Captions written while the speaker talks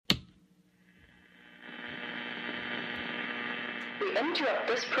We interrupt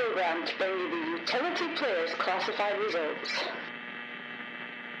this program to bring you the utility players' classified results.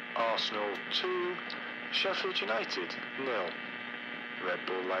 Arsenal 2, Sheffield United 0. Red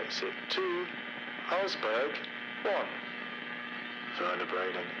Bull Leipzig 2, Augsburg 1. Werder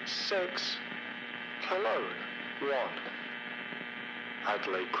Bremen 6, Cologne 1.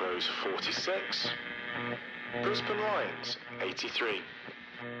 Adelaide Crows 46, Brisbane Lions 83.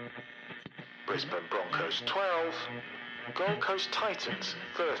 Brisbane Broncos 12, Gold Coast Titans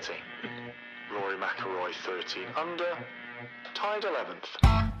 30. Rory McIlroy 13 under, tied 11th.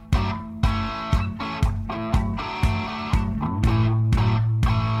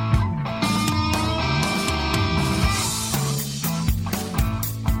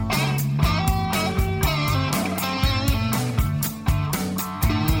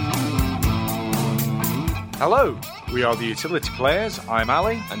 Hello, we are the Utility Players. I'm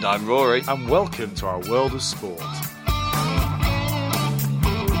Ali. And I'm Rory. And welcome to our world of sport.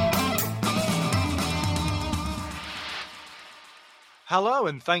 Hello,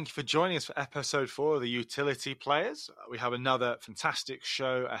 and thank you for joining us for episode 4 of the Utility Players. We have another fantastic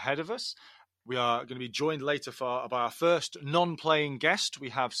show ahead of us. We are going to be joined later by our first non-playing guest. We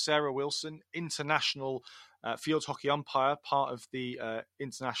have Sarah Wilson, international field hockey umpire, part of the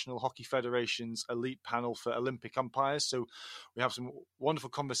International Hockey Federation's elite panel for Olympic umpires. So we have some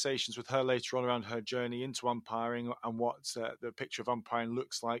wonderful conversations with her later on around her journey into umpiring and what the picture of umpiring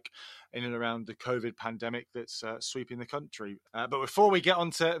looks like in and around the COVID pandemic that's sweeping the country. But before we get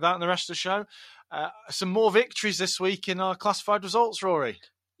on to that and the rest of the show, some more victories this week in our classified results, Rory.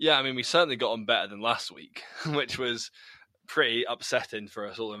 Yeah, I mean, we certainly got on better than last week, which was pretty upsetting for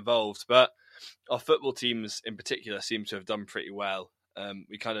us all involved. But our football teams in particular seem to have done pretty well.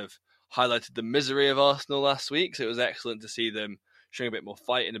 We kind of highlighted the misery of Arsenal last week, so it was excellent to see them showing a bit more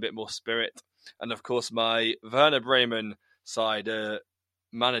fight and a bit more spirit. And of course, my Werder Bremen side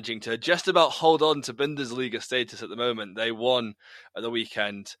managing to just about hold on to Bundesliga status at the moment. They won at the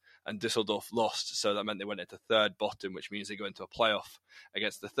weekend and Düsseldorf lost, so that meant they went into third bottom, which means they go into a playoff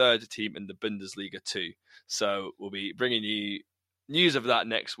against the third team in the Bundesliga 2. So we'll be bringing you news of that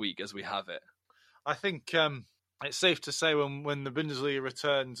next week as we have it. I think it's safe to say when the Bundesliga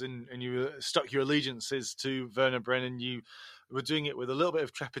returns and you stuck your allegiances to Werder Bremen, you were doing it with a little bit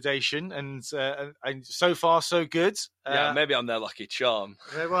of trepidation, and so far so good. Yeah, maybe I'm their lucky charm.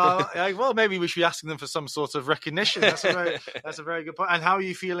 Well, maybe we should be asking them for some sort of recognition. That's a very good point. And how are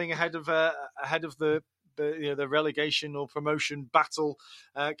you feeling ahead of the relegation or promotion battle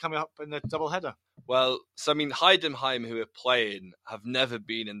coming up in the doubleheader? Well, so I mean, Heidenheim, who are playing, have never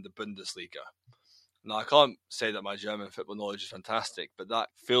been in the Bundesliga. Now, I can't say that my German football knowledge is fantastic, but that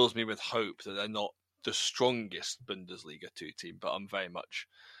fills me with hope that they're not the strongest Bundesliga 2 team, but I'm very much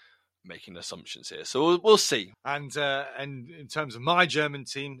making assumptions here. So we'll see. And in terms of my German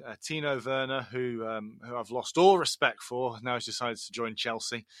team, Tino Werner, who I've lost all respect for, now has decided to join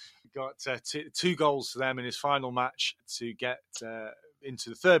Chelsea. Got two goals for them in his final match to get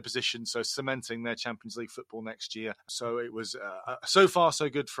into the third position, so cementing their Champions League football next year. So it was so far so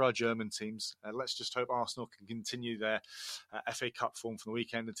good for our German teams. Let's just hope Arsenal can continue their FA Cup form from the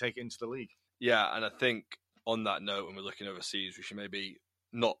weekend and take it into the league. Yeah, and I think on that note, when we're looking overseas, we should maybe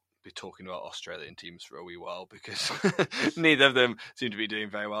not be talking about Australian teams for a wee while, because neither of them seem to be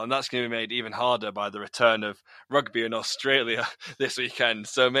doing very well, and that's going to be made even harder by the return of rugby in Australia this weekend.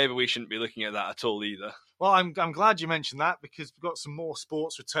 So maybe we shouldn't be looking at that at all either. Well, I'm glad you mentioned that, because we've got some more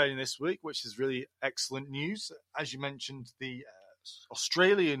sports returning this week, which is really excellent news. As you mentioned, the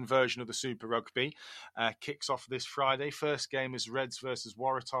Australian version of the Super Rugby kicks off this Friday. First game is Reds versus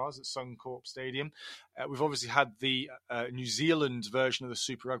Waratahs at Suncorp Stadium. We've obviously had the New Zealand version of the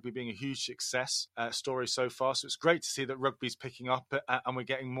Super Rugby being a huge success story so far. So it's great to see that rugby's picking up and we're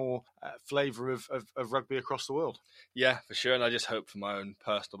getting more flavour of rugby across the world. Yeah, for sure. And I just hope for my own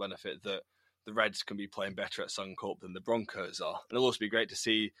personal benefit that the Reds can be playing better at Suncorp than the Broncos are. And it'll also be great to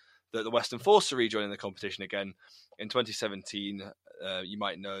see that the Western Force are rejoining the competition again. In 2017, you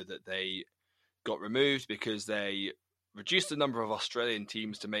might know that they got removed because they reduced the number of Australian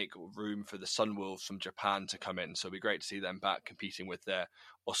teams to make room for the Sunwolves from Japan to come in. So it'll be great to see them back competing with their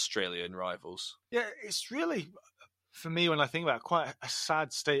Australian rivals. Yeah, it's really, for me, when I think about it, quite a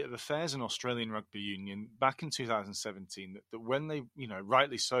sad state of affairs in Australian Rugby Union back in 2017, that when they,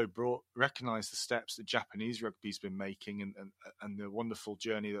 rightly so, recognised the steps that Japanese rugby's been making and the wonderful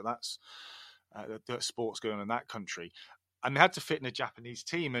journey that's that sport's going on in that country. And they had to fit in a Japanese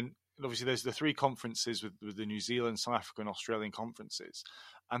team. And obviously there's the three conferences with the New Zealand, South Africa and Australian conferences.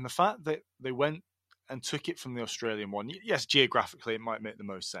 And the fact that they went and took it from the Australian one, yes, geographically it might make the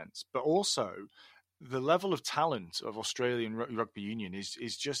most sense, but also the level of talent of Australian rugby union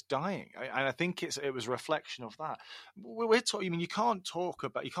is just dying, and I think it was a reflection of that. We're talking. I mean, you can't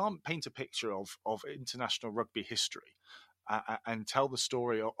paint a picture of international rugby history and tell the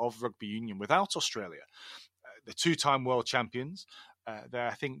story of rugby union without Australia. The two-time world champions.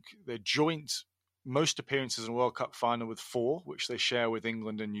 I think they're joint most appearances in a World Cup final with 4, which they share with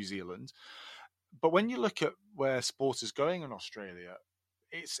England and New Zealand. But when you look at where sport is going in Australia,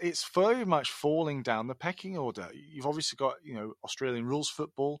 it's very much falling down the pecking order. You've obviously got Australian rules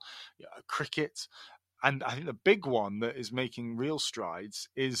football, cricket, and I think the big one that is making real strides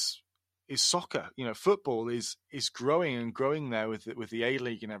is soccer. Football is growing and growing there with the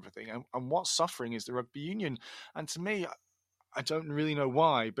A-League and everything. And what's suffering is the rugby union. And to me, I don't really know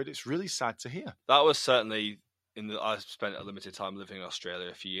why, but it's really sad to hear. That was certainly I spent a limited time living in Australia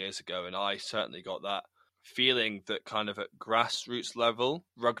a few years ago, and I certainly got that feeling that kind of at grassroots level,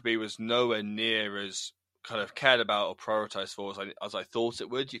 rugby was nowhere near as kind of cared about or prioritised for as I thought it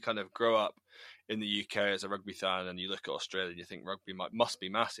would. You kind of grow up in the UK as a rugby fan and you look at Australia and you think rugby must be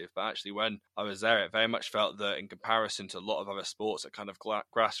massive. But actually when I was there, it very much felt that in comparison to a lot of other sports at kind of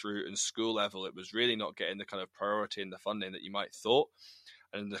grassroots and school level, it was really not getting the kind of priority and the funding that you might thought.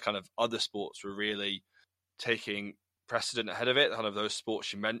 And the kind of other sports were really taking precedent ahead of it, kind of those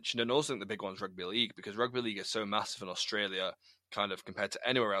sports you mentioned. And also I think the big one's rugby league, because rugby league is so massive in Australia kind of compared to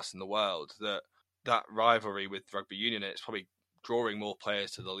anywhere else in the world that rivalry with rugby union, it's probably drawing more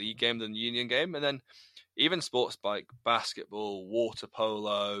players to the league game than the union game. And then even sports like basketball, water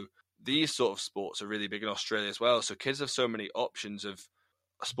polo, these sort of sports are really big in Australia as well. So kids have so many options of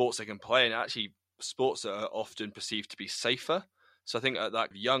sports they can play, and actually sports that are often perceived to be safer. So I think at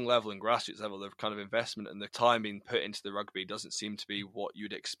that young level and grassroots level, the kind of investment and the time being put into the rugby doesn't seem to be what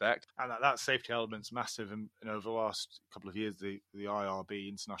you'd expect. And that safety element's massive. And over the last couple of years, the IRB,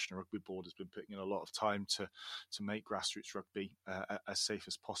 International Rugby Board, has been putting in a lot of time to make grassroots rugby as safe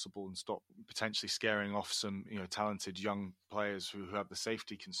as possible and stop potentially scaring off some talented young players who have the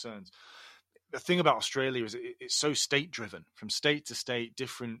safety concerns. The thing about Australia is it's so state-driven. From state to state,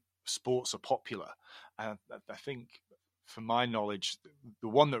 different sports are popular. And I think, from my knowledge, the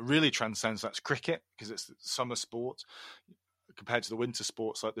one that really transcends that's cricket, because it's the summer sport compared to the winter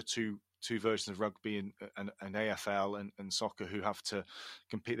sports like the two versions of rugby and AFL and soccer, who have to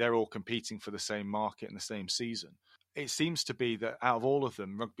compete. They're all competing for the same market in the same season. It seems to be that out of all of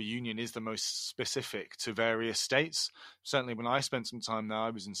them, rugby union is the most specific to various states. Certainly when I spent some time there, I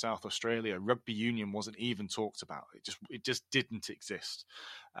was in South Australia, rugby union wasn't even talked about. It just didn't exist.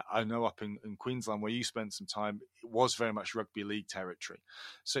 I know up in Queensland, where you spent some time, it was very much rugby league territory.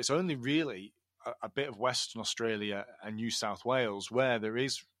 So it's only really a bit of Western Australia and New South Wales where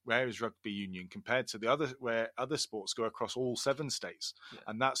is rugby union compared to where other sports go across all 7 states. Yeah.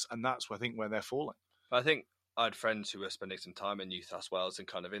 And that's I think where they're falling. I think I had friends who were spending some time in New South Wales and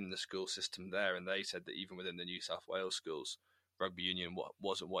kind of in the school system there, and they said that even within the New South Wales schools, rugby union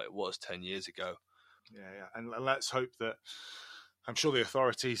wasn't what it was 10 years ago. Yeah. And let's hope that, I'm sure the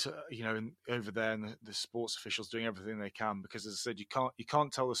authorities, over there and the sports officials doing everything they can, because as I said, you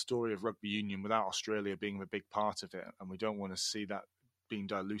can't tell the story of rugby union without Australia being a big part of it, and we don't want to see that being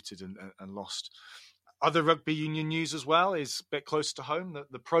diluted and lost. Other rugby union news as well is a bit closer to home.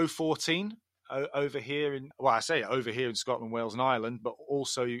 The Pro 14 over here in Scotland, Wales and Ireland, but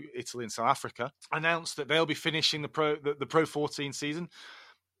also Italy and South Africa, announced that they'll be finishing the Pro 14 season.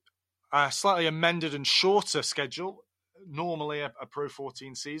 A slightly amended and shorter schedule. Normally a Pro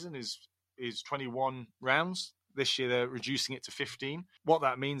 14 season is 21 rounds. This year they're reducing it to 15. What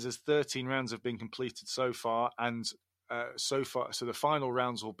that means is 13 rounds have been completed so far, and so the final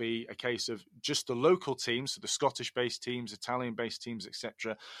rounds will be a case of just the local teams, so the Scottish-based teams, Italian-based teams,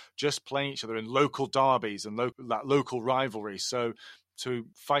 etc., just playing each other in local derbies and local rivalry. So to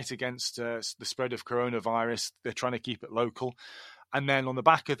fight against the spread of coronavirus, they're trying to keep it local. And then on the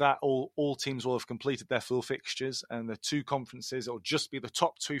back of that, all teams will have completed their full fixtures, and the 2 conferences, it'll just be the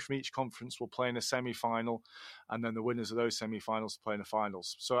top 2 from each conference will play in a semi-final, and then the winners of those semi-finals play in the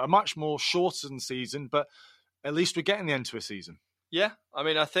finals. So a much more shortened season, but at least we're getting the end to a season. Yeah, I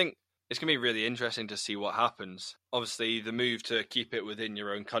mean, I think it's going to be really interesting to see what happens. Obviously, the move to keep it within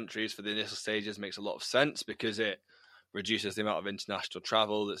your own countries for the initial stages makes a lot of sense because it reduces the amount of international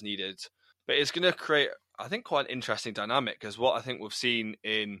travel that's needed. But it's going to create, I think, quite an interesting dynamic, because what I think we've seen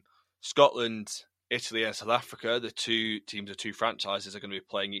in Scotland, Italy and South Africa, the 2 teams of 2 franchises are going to be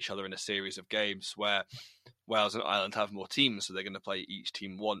playing each other in a series of games where Wales and Ireland have more teams, so they're going to play each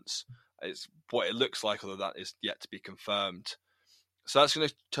team once. It's what it looks like, although that is yet to be confirmed. So that's going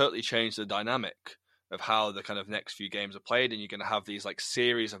to totally change the dynamic. of how the kind of next few games are played, and you're going to have these like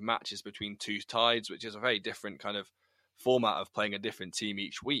series of matches between two tides, which is a very different kind of format of playing a different team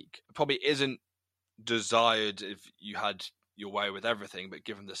each week. It probably isn't desired if you had your way with everything, but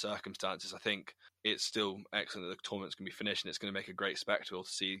given the circumstances, I think it's still excellent that the tournament's going to be finished, and it's going to make a great spectacle to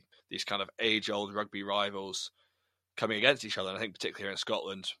see these kind of age-old rugby rivals coming against each other. And I think particularly here in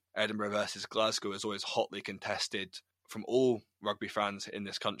Scotland, Edinburgh versus Glasgow is always hotly contested from all rugby fans in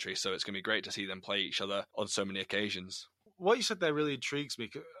this country, so it's going to be great to see them play each other on so many occasions. What you said there really intrigues me.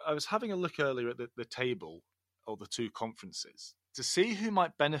 I was having a look earlier at the table or the two conferences to see who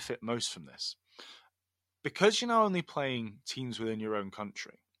might benefit most from this. Because you're now only playing teams within your own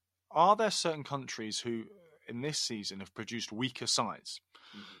country, are there certain countries who in this season have produced weaker sides?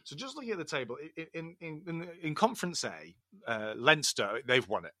 Mm-hmm. So just looking at the table, in Conference A, Leinster, they've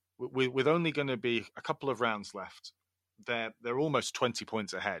won it. With only going to be a couple of rounds left, they're almost 20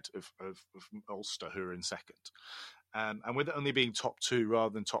 points ahead of Ulster, who are in second. And with it only being top two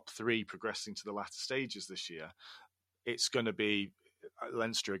rather than top three progressing to the latter stages this year, it's going to be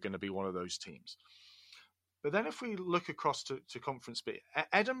Leinster are going to be one of those teams. But then if we look across to Conference B,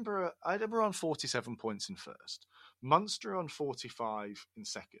 Edinburgh on 47 points in first, Munster on 45 in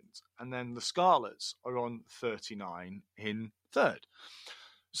second, and then the Scarlets are on 39 in third.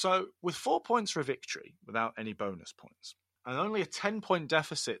 So with 4 points for a victory without any bonus points, and only a 10-point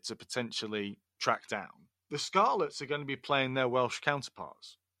deficit to potentially track down, the Scarlets are going to be playing their Welsh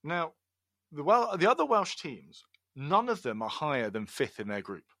counterparts. Now, the other Welsh teams, none of them are higher than fifth in their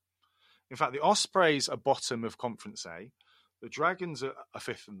group. In fact, the Ospreys are bottom of Conference A, the Dragons are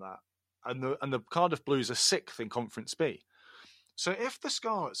fifth in that, and the Cardiff Blues are sixth in Conference B. So if the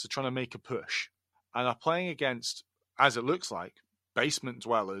Scarlets are trying to make a push and are playing against, as it looks like, basement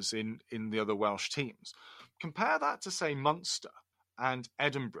dwellers in the other Welsh teams, compare that to, say, Munster and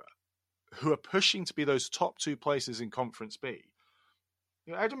Edinburgh, who are pushing to be those top two places in Conference B.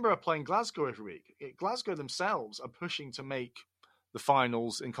 You know, Edinburgh are playing Glasgow every week. Glasgow themselves are pushing to make the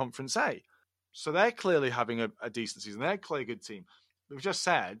finals in Conference A. So they're clearly having a decent season. They're clearly a good team. We've just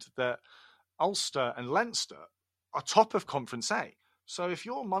said that Ulster and Leinster are top of Conference A. So if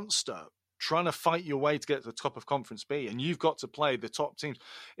you're Munster trying to fight your way to get to the top of Conference B and you've got to play the top teams,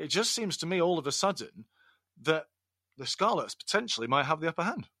 it just seems to me all of a sudden that the Scarlets potentially might have the upper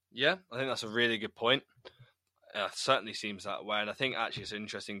hand. Yeah, I think that's a really good point. It certainly seems that way. And I think actually it's an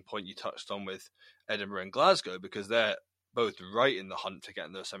interesting point you touched on with Edinburgh and Glasgow, because they're both right in the hunt to get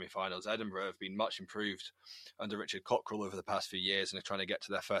in those semi-finals. Edinburgh have been much improved under Richard Cockrell over the past few years and are trying to get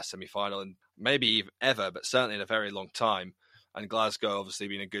to their first semi-final, and maybe even ever, but certainly in a very long time. And Glasgow obviously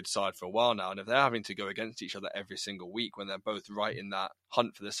been a good side for a while now, and if they're having to go against each other every single week when they're both right in that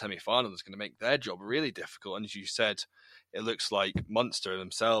hunt for the semi-final, it's going to make their job really difficult. And as you said, it looks like Munster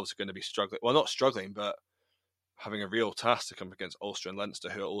themselves are going to be struggling. Well, not struggling, but having a real task to come against Ulster and Leinster,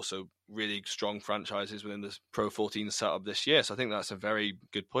 who are also really strong franchises within the Pro 14 setup this year. So I think that's a very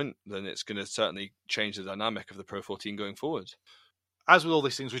good point. Then it's going to certainly change the dynamic of the Pro 14 going forward. As with all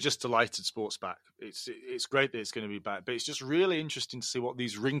these things, we're just delighted sport's back. It's great that it's going to be back, but it's just really interesting to see what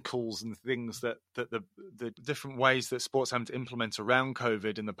these wrinkles and things that the different ways that sports having to implement around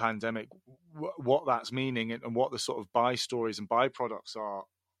COVID and the pandemic, what that's meaning and what the sort of buy stories and byproducts are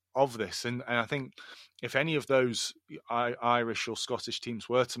of this. And I think if any of those Irish or Scottish teams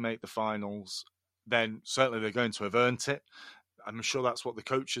were to make the finals, then certainly they're going to have earned it. I'm sure that's what the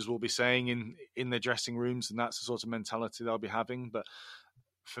coaches will be saying in their dressing rooms, and that's the sort of mentality they'll be having. But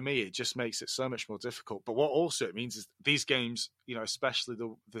for me, it just makes it so much more difficult. But what also it means is these games, you know, especially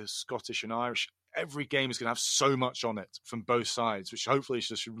the Scottish and Irish, every game is going to have so much on it from both sides, which hopefully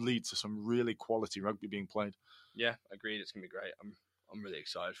just lead to some really quality rugby being played. Yeah, agreed. It's going to be great. I'm really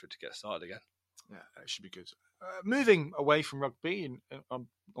excited for it to get started again. Yeah, it should be good. Moving away from rugby and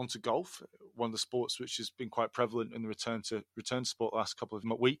onto golf, one of the sports which has been quite prevalent in the return to sport the last couple of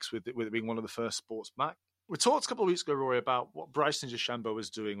weeks, with it being one of the first sports back. We talked a couple of weeks ago, Rory, about what Bryson DeChambeau was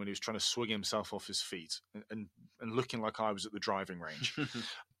doing when he was trying to swing himself off his feet and looking like I was at the driving range.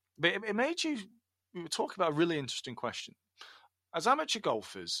 But it made we were talking about a really interesting question. As amateur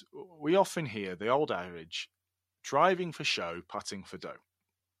golfers, we often hear the old adage, driving for show, putting for dough.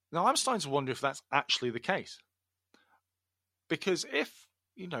 Now, I'm starting to wonder if that's actually the case. Because if,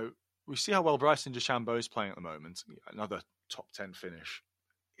 you know, we see how well Bryson DeChambeau is playing at the moment, another top 10 finish,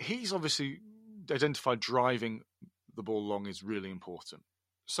 he's obviously identified driving the ball long is really important.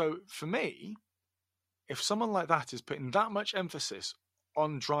 So for me, if someone like that is putting that much emphasis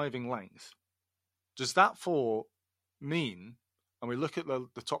on driving length, does that mean, and we look at the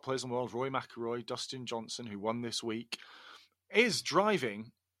top players in the world, Rory McIlroy, Dustin Johnson, who won this week, is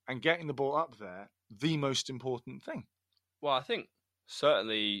driving and getting the ball up there the most important thing. Well, I think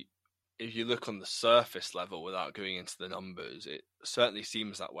certainly if you look on the surface level without going into the numbers, it certainly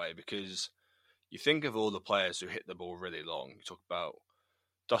seems that way, because you think of all the players who hit the ball really long. You talk about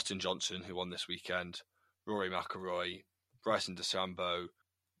Dustin Johnson, who won this weekend, Rory McIlroy, Bryson DeChambeau.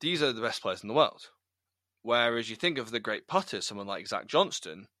 These are the best players in the world. Whereas you think of the great putters, someone like Zach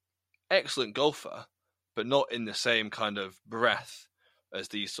Johnston, excellent golfer, but not in the same kind of breath as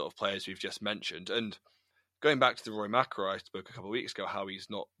these sort of players we've just mentioned. And going back to the Rory McIlroy, I spoke a couple of weeks ago how he's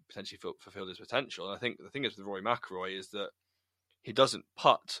not potentially fulfilled his potential. And I think the thing is with Rory McIlroy is that he doesn't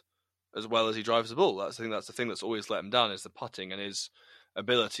putt as well as he drives the ball. That's the thing that's always let him down, is the putting and his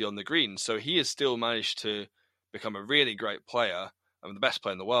ability on the green. So he has still managed to become a really great player, and the best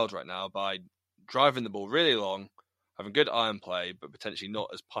player in the world right now, by driving the ball really long, having good iron play, but potentially not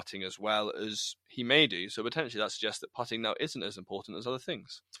as putting as well as he may do. So potentially that suggests that putting now isn't as important as other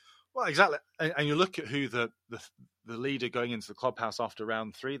things. Well, exactly. And you look at who the leader going into the clubhouse after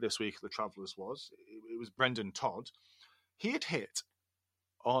round 3 this week of the Travellers was. It was Brendan Todd. He had hit,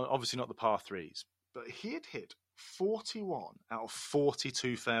 on obviously not the par 3s, but he had hit 41 out of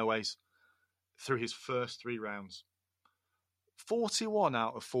 42 fairways through his first 3 rounds. 41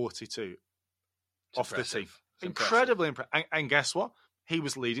 out of 42 off the tee. Incredibly impressive. And guess what? He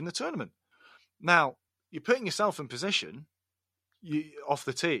was leading the tournament. Now, you're putting yourself in position off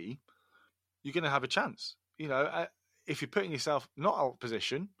the tee, you're going to have a chance. You know, if you're putting yourself not out of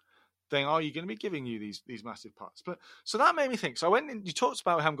position, then are you going to be giving you these massive putts? But so that made me think. So I went in, you talked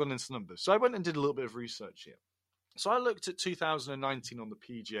about how I'm going into the numbers. So I went and did a little bit of research here. So I looked at 2019 on the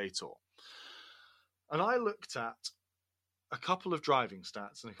PGA Tour. And I looked at a couple of driving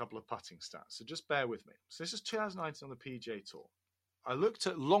stats and a couple of putting stats. So just bear with me. So this is 2019 on the PGA Tour. I looked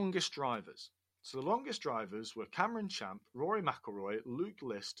at longest drivers. So the longest drivers were Cameron Champ, Rory McIlroy, Luke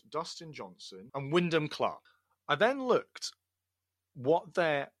List, Dustin Johnson, and Wyndham Clark. I then looked what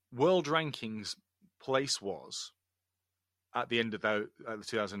their world rankings place was at the end of the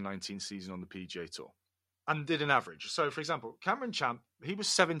 2019 season on the PGA Tour and did an average. So, for example, Cameron Champ, he was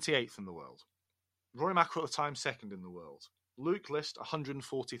 78th in the world. Rory McIlroy at the time, 2nd in the world. Luke List,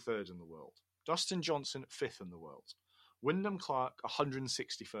 143rd in the world. Dustin Johnson, 5th in the world. Wyndham Clark,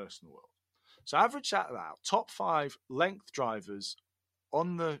 161st in the world. So average that out. Top 5 length drivers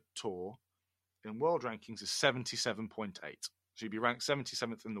on the tour in world rankings is 77.8. So you'd be ranked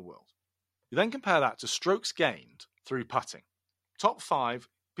 77th in the world. You then compare that to strokes gained through putting. Top 5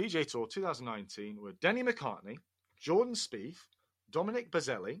 PGA Tour 2019 were Denny McCartney, Jordan Spieth, Dominic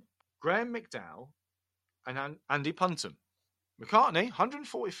Bazzelli, Graham McDowell, and Andy Punton. McCartney,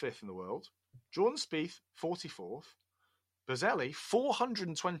 145th in the world. Jordan Spieth, 44th. Bazzelli,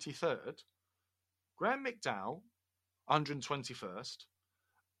 423rd. Graham McDowell, 121st.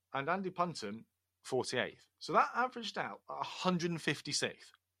 And Andy Punton, 48th. So that averaged out at 156th.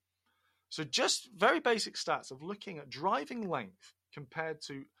 So just very basic stats of looking at driving length compared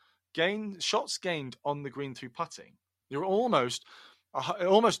to shots gained on the green through putting. You're almost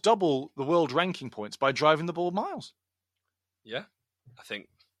double the world ranking points by driving the ball miles. Yeah, I think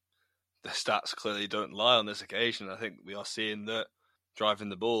the stats clearly don't lie on this occasion. I think we are seeing that driving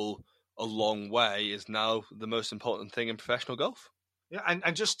the ball a long way is now the most important thing in professional golf. Yeah,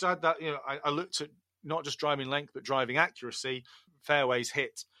 and just to add that, I looked at not just driving length, but driving accuracy, fairways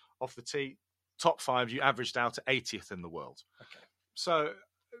hit off the tee, top 5, you averaged out at 80th in the world. Okay. So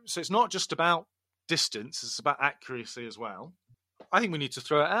it's not just about distance, it's about accuracy as well. I think we need to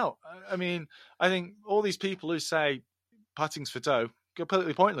throw it out. I mean, I think all these people who say putting's for dough,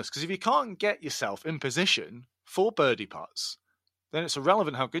 completely pointless, because if you can't get yourself in position for birdie putts, then it's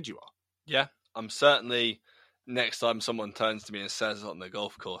irrelevant how good you are. Yeah, I'm certainly, next time someone turns to me and says it on the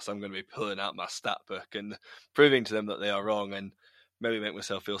golf course, I'm going to be pulling out my stat book and proving to them that they are wrong, and maybe make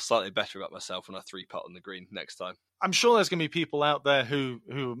myself feel slightly better about myself when I 3-putt on the green next time. I'm sure there's going to be people out there who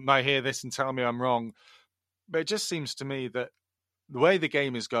might hear this and tell me I'm wrong, but it just seems to me that the way the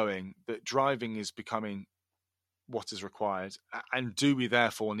game is going, that driving is becoming what is required. And do we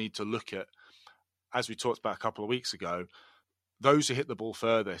therefore need to look at, as we talked about a couple of weeks ago, those who hit the ball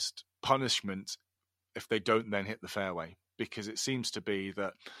furthest, punishment if they don't then hit the fairway? Because it seems to be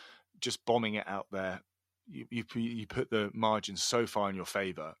that just bombing it out there, you put the margins so far in your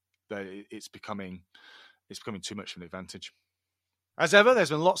favour that it's becoming too much of an advantage. As ever, there's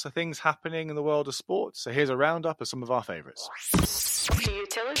been lots of things happening in the world of sports, so here's a roundup of some of our favourites. The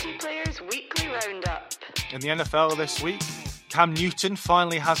Utility Players Weekly Roundup. In the NFL this week, Cam Newton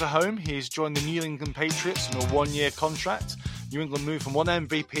finally has a home. He's joined the New England Patriots on a 1-year contract. New England moved from one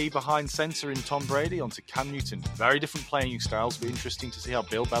MVP behind centre in Tom Brady onto Cam Newton. Very different playing styles, but interesting to see how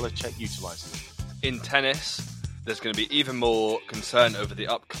Bill Belichick utilises it. In tennis, there's going to be even more concern over the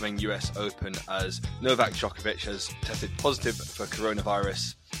upcoming US Open as Novak Djokovic has tested positive for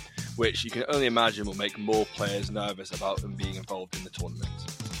coronavirus, which you can only imagine will make more players nervous about them being involved in the tournament.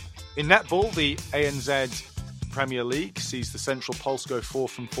 In netball, the ANZ Premier League sees the Central Pulse go 4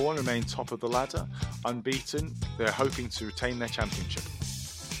 from 4 and remain top of the ladder, unbeaten. They're hoping to retain their championship.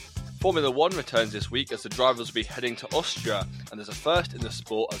 Formula 1 returns this week as the drivers will be heading to Austria, and there's a first in the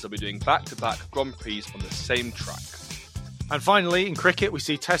sport as they'll be doing back-to-back Grand Prix on the same track. And finally, in cricket, we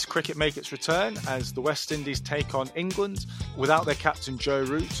see Test cricket make its return as the West Indies take on England without their captain Joe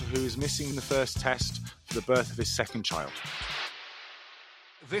Root, who is missing the first Test for the birth of his second child.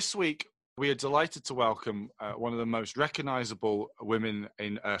 This week, we are delighted to welcome one of the most recognisable women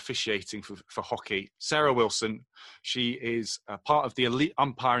in officiating for hockey, Sarah Wilson. She is part of the elite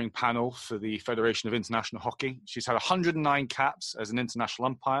umpiring panel for the Federation of International Hockey. She's had 109 caps as an international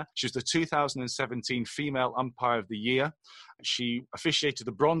umpire. She was the 2017 Female Umpire of the Year. She officiated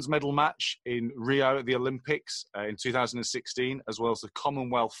the bronze medal match in Rio at the Olympics in 2016, as well as the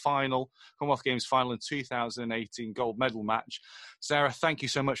Commonwealth Games final in 2018 gold medal match. Sarah, thank you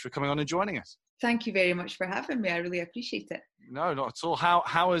so much for coming on and joining us. Thank you very much for having me. I really appreciate it. No, not at all.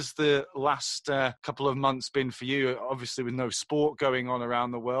 How has the last couple of months been for you? Obviously, with no sport going on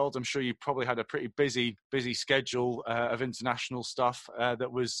around the world, I'm sure you probably had a pretty busy schedule of international stuff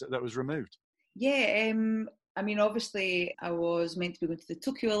that was removed. Yeah, I mean, obviously, I was meant to be going to the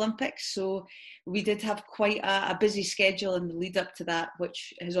Tokyo Olympics, so we did have quite a busy schedule in the lead up to that,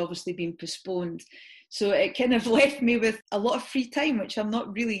 which has obviously been postponed. So it kind of left me with a lot of free time, which I'm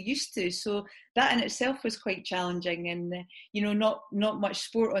not really used to. So that in itself was quite challenging, and not much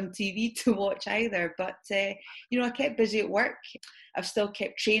sport on TV to watch either. But I kept busy at work. I've still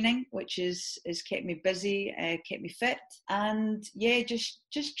kept training, which is kept me busy, kept me fit, and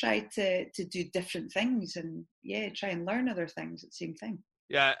just try to do different things and try and learn other things at the same time.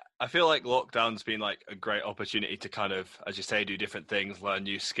 Yeah, I feel like lockdown's been like a great opportunity to kind of, as you say, do different things, learn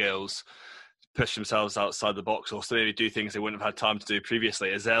new skills, push themselves outside the box, or maybe do things they wouldn't have had time to do previously.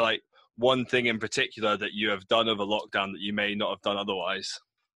 Is there like one thing in particular that you have done over lockdown that you may not have done otherwise?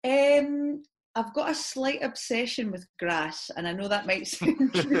 I've got a slight obsession with grass, and I know that might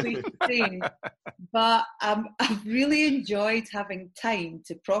sound really strange, but I've really enjoyed having time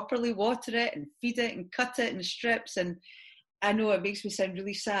to properly water it and feed it and cut it in strips. And I know it makes me sound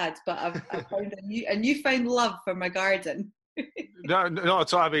really sad, but I've found a newfound love for my garden. No, not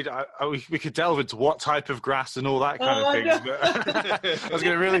at all. I mean, we could delve into what type of grass and all that kind of things. No. But I was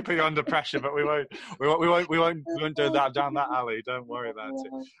going to really put you under pressure, but we won't do that down that alley. Don't worry about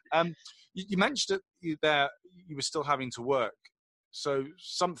it. You mentioned that you were still having to work, so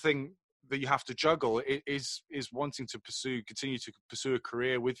something that you have to juggle is wanting to continue to pursue a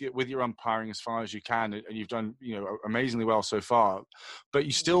career with your umpiring as far as you can, and you've done amazingly well so far, but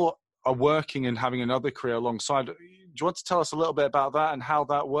you still are working and having another career alongside. Do you want to tell us a little bit about that and how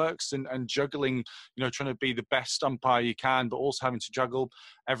that works and juggling, trying to be the best umpire you can, but also having to juggle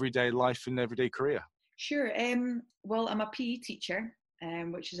everyday life and everyday career? Sure. Well, I'm a PE teacher,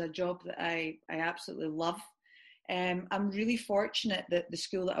 which is a job that I absolutely love. I'm really fortunate that the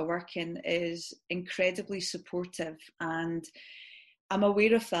school that I work in is incredibly supportive, and I'm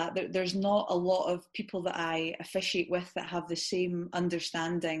aware of that. There's not a lot of people that I officiate with that have the same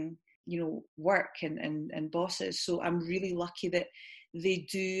understanding, work and bosses. So I'm really lucky that they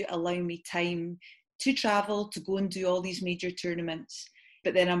do allow me time to travel, to go and do all these major tournaments.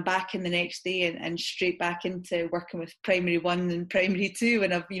 But then I'm back in the next day and straight back into working with Primary 1 and Primary 2,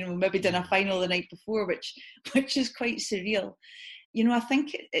 and I've maybe done a final the night before, which is quite surreal. I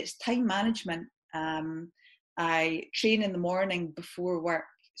think it's time management. I train in the morning before work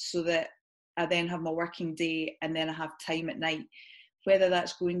so that I then have my working day, and then I have time at night, whether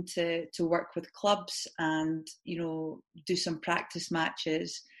that's going to work with clubs and do some practice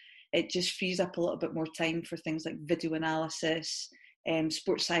matches. It just frees up a little bit more time for things like video analysis,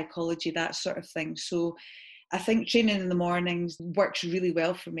 sports psychology, that sort of thing. So I think training in the mornings works really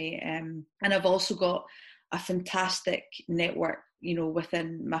well for me. And I've also got a fantastic network,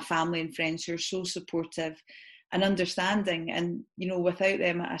 within my family and friends who are so supportive and understanding. And, without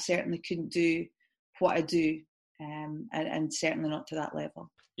them, I certainly couldn't do what I do, and certainly not to that level.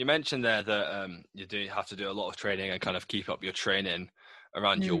 You mentioned there that you have to do a lot of training and kind of keep up your training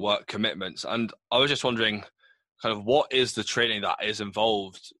around your work commitments. And I was just wondering, kind of what is the training that is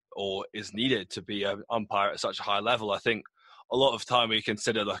involved or is needed to be an umpire at such a high level? I think a lot of time we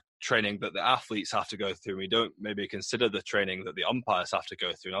consider the training that the athletes have to go through, and we don't maybe consider the training that the umpires have to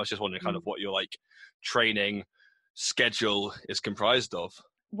go through. And I was just wondering kind of what your training schedule is comprised of.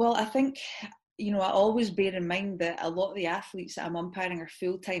 Well, I think, I always bear in mind that a lot of the athletes that I'm umpiring are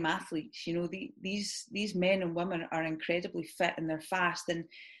full-time athletes. These men and women are incredibly fit and they're fast, and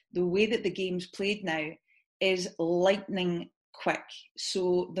the way that the game's played now is lightning quick.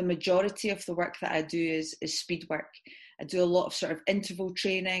 So the majority of the work that I do is speed work. I do a lot of sort of interval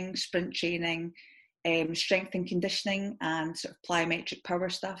training, sprint training, strength and conditioning, and sort of plyometric power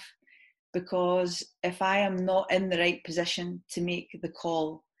stuff. Because if I am not in the right position to make the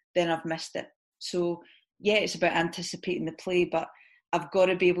call, then I've missed it. So yeah, it's about anticipating the play, but I've got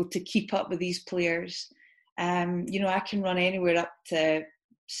to be able to keep up with these players. I can run anywhere up to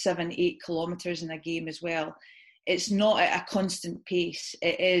 7-8 kilometres in a game as well. It's not at a constant pace.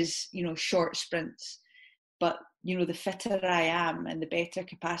 It is, short sprints. But, the fitter I am and the better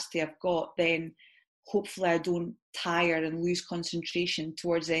capacity I've got, then hopefully I don't tire and lose concentration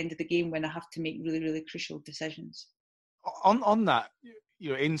towards the end of the game when I have to make really, really crucial decisions. On that,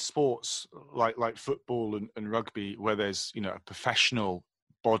 in sports like football and rugby, where there's, a professional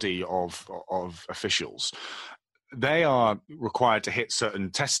body of officials, they are required to hit certain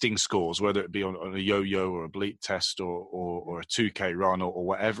testing scores, whether it be on a yo-yo or a bleep test or a 2K run or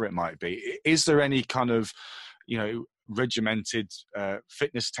whatever it might be. Is there any kind of, regimented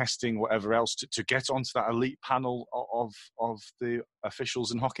fitness testing, whatever else, to get onto that elite panel of the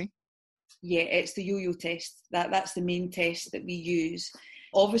officials in hockey? Yeah, it's the yo-yo test. That's the main test that we use.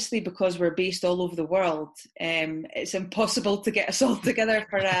 Obviously, because we're based all over the world, it's impossible to get us all together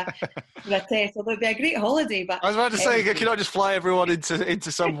for a test. Although it'd be a great holiday. But I was about to say, can I just fly everyone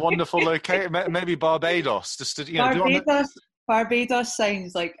into some wonderful location, maybe Barbados, just to Barbados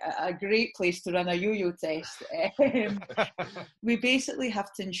sounds like a great place to run a yo-yo test. We basically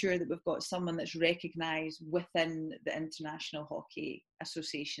have to ensure that we've got someone that's recognised within the International Hockey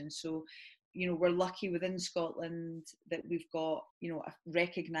Association. So, we're lucky within Scotland that we've got,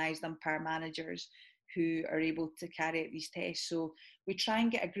 recognised umpire managers who are able to carry out these tests. So we try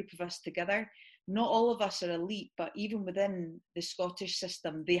and get a group of us together. Not all of us are elite, but even within the Scottish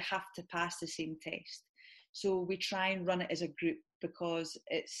system, they have to pass the same test. So we try and run it as a group because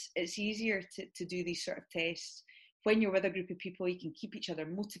it's easier to do these sort of tests. When you're with a group of people, you can keep each other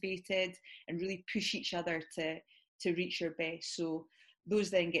motivated and really push each other to reach your best. So those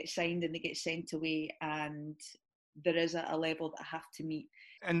then get signed and they get sent away, and there is a level that I have to meet.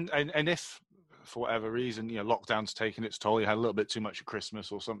 And if, for whatever reason, lockdown's taking its toll, you had a little bit too much at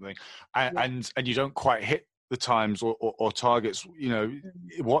Christmas or something, and you don't quite hit the times or targets,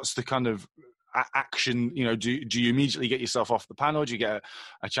 what's the kind of action? Do you immediately get yourself off the panel? Do you get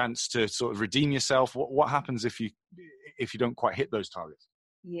a chance to sort of redeem yourself? What happens if you don't quite hit those targets?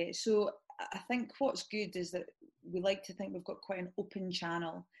 Yeah, so I think what's good is that we like to think we've got quite an open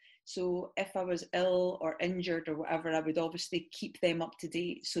channel. So if I was ill or injured or whatever, I would obviously keep them up to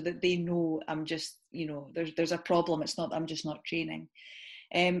date so that they know I'm just, there's a problem. It's not that I'm just not training.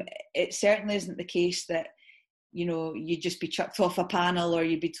 It certainly isn't the case that you'd just be chucked off a panel or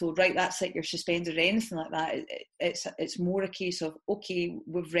you'd be told, right, that's it, you're suspended or anything like that. It's more a case of, okay,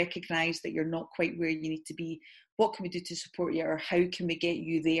 we've recognised that you're not quite where you need to be. What can we do to support you, or how can we get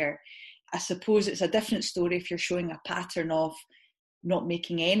you there? I suppose it's a different story if you're showing a pattern of not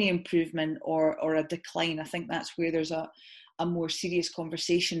making any improvement or a decline. I think that's where there's a more serious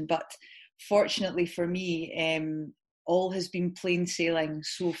conversation. But fortunately for me, all has been plain sailing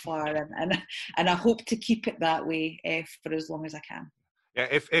so far, and I hope to keep it that way for as long as I can. Yeah,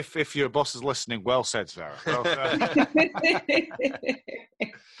 if your boss is listening, well said, Sarah. Well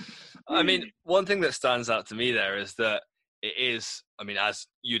I mean, one thing that stands out to me there is that it is, as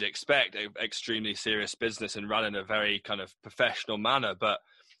you'd expect, an extremely serious business and run in a very kind of professional manner. But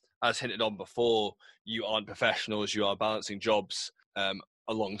as hinted on before, you aren't professionals, you are balancing jobs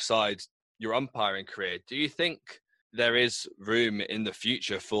alongside your umpiring career. Do you think there is room in the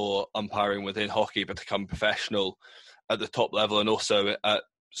future for umpiring within hockey but to become professional at the top level and also at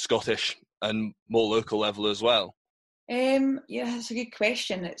Scottish and more local level as well? Yeah, that's a good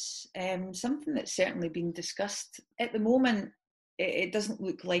question. It's something that's certainly been discussed. At the moment, it doesn't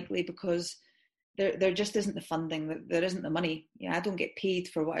look likely because there just isn't the funding, there isn't the money. I don't get paid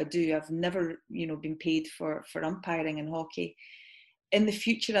for what I do. I've never, been paid for umpiring in hockey. In the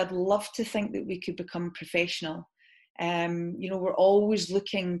future, I'd love to think that we could become professional. We're always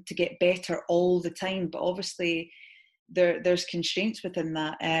looking to get better all the time, but obviously there's constraints within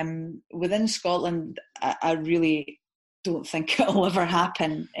that. Within Scotland, I really don't think it'll ever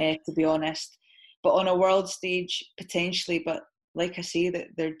happen, to be honest. But on a world stage, potentially. But like I say, that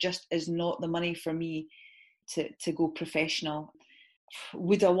there just is not the money for me to go professional.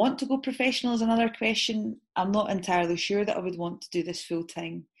 Would I want to go professional is another question. I'm not entirely sure that I would want to do this full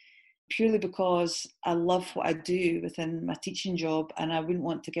time, purely because I love what I do within my teaching job, and I wouldn't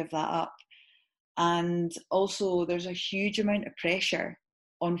want to give that up. And also there's a huge amount of pressure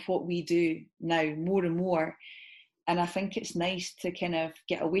on what we do now, more and more. And I think it's nice to kind of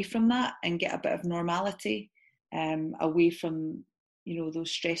get away from that and get a bit of normality, away from,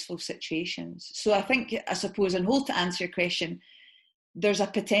 those stressful situations. So I suppose, and to answer your question, there's a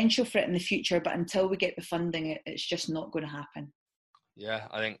potential for it in the future, but until we get the funding, it's just not going to happen. Yeah,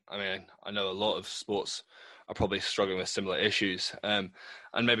 I know a lot of sports are probably struggling with similar issues. And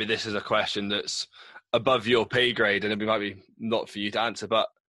maybe this is a question that's above your pay grade, and it might be not for you to answer, but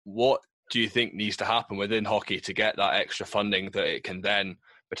what do you think needs to happen within hockey to get that extra funding that it can then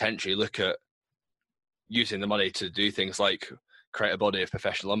potentially look at using the money to do things like create a body of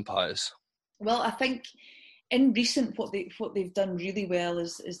professional umpires? Well, I think in recent, what they've done really well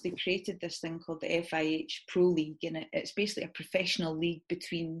is they created this thing called the FIH Pro League, and it's basically a professional league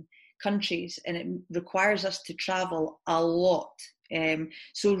between countries, and it requires us to travel a lot.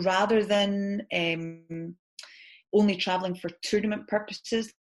 So rather than only travelling for tournament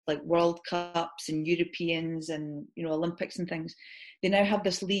purposes, like World Cups and Europeans and Olympics and things, they now have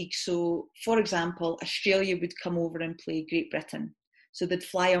this league. So, for example, Australia would come over and play Great Britain. So they'd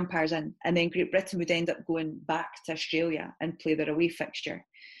fly umpires in, and then Great Britain would end up going back to Australia and play their away fixture.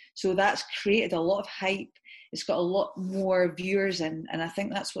 So that's created a lot of hype. It's got a lot more viewers in, and I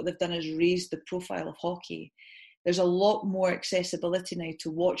think that's what they've done, is raised the profile of hockey. There's a lot more accessibility now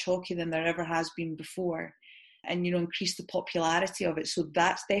to watch hockey than there ever has been before, and increase the popularity of it. So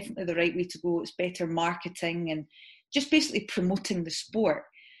that's definitely the right way to go. It's better marketing and just basically promoting the sport.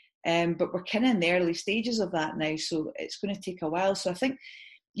 But we're kind of in the early stages of that now, so it's going to take a while. So I think,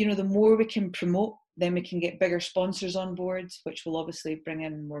 the more we can promote, then we can get bigger sponsors on board, which will obviously bring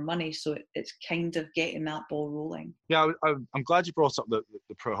in more money. So it's kind of getting that ball rolling. Yeah, I'm glad you brought up the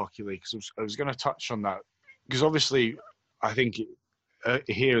Pro Hockey League, because I was going to touch on that. Because obviously, I think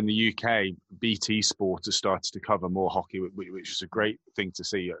here in the UK, BT Sport has started to cover more hockey, which is a great thing to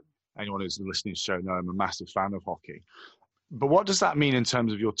see. Anyone who's listening to the show know I'm a massive fan of hockey. But what does that mean in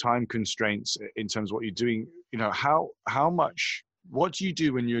terms of your time constraints, in terms of what you're doing? How much, what do you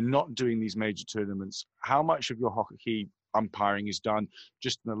do when you're not doing these major tournaments? How much of your hockey umpiring is done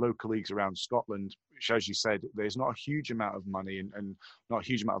just in the local leagues around Scotland, which, as you said, there's not a huge amount of money and not a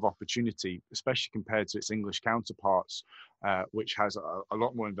huge amount of opportunity, especially compared to its English counterparts, which has a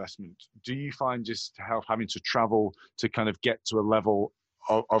lot more investment. Do you find just having to travel to kind of get to a level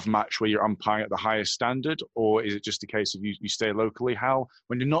of match where you're umpiring at the highest standard, or is it just a case of you stay locally?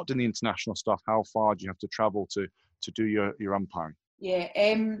 When you're not doing the international stuff, how far do you have to travel to do your umpiring? Yeah,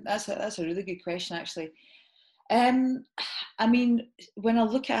 that's a really good question, actually. When I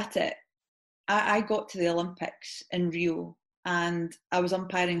look at it, I got to the Olympics in Rio, and I was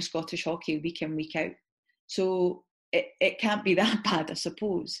umpiring Scottish hockey week in, week out. So it can't be that bad, I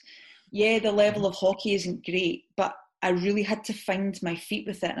suppose. Yeah, the level of hockey isn't great, but I really had to find my feet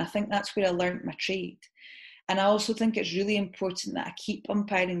with it. And I think that's where I learned my trade. And I also think it's really important that I keep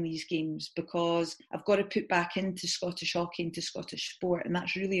umpiring these games, because I've got to put back into Scottish hockey, into Scottish sport. And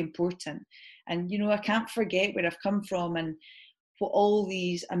that's really important. And, I can't forget where I've come from and what all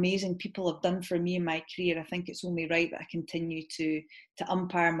these amazing people have done for me in my career. I think it's only right that I continue to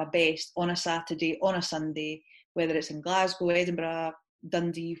umpire my best on a Saturday, on a Sunday, whether it's in Glasgow, Edinburgh,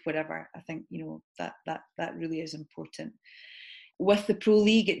 Dundee, whatever. I think, that really is important. With the Pro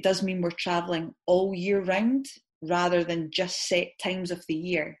League, it does mean we're travelling all year round rather than just set times of the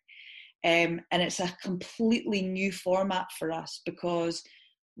year. And it's a completely new format for us, because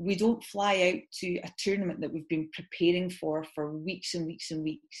we don't fly out to a tournament that we've been preparing for weeks and weeks and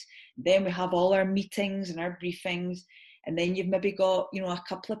weeks. Then we have all our meetings and our briefings, and then you've maybe got, a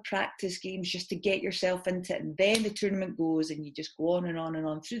couple of practice games just to get yourself into it. And then the tournament goes, and you just go on and on and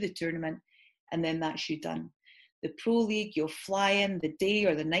on through the tournament, and then that's you done. The Pro League, you'll fly in the day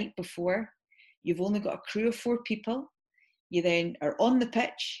or the night before. You've only got a crew of 4 people. You then are on the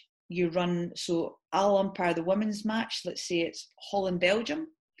pitch. You run, so I'll umpire the women's match. Let's say it's Holland-Belgium.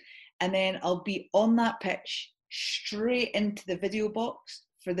 And then I'll be on that pitch straight into the video box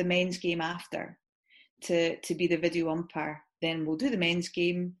for the men's game after, to be the video umpire. Then we'll do the men's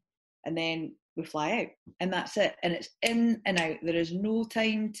game, and then we fly out, and that's it. And it's in and out. There is no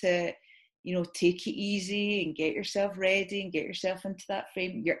time to, take it easy and get yourself ready and get yourself into that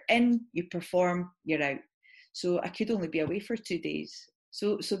frame. You're in, you perform, you're out. So I could only be away for 2 days.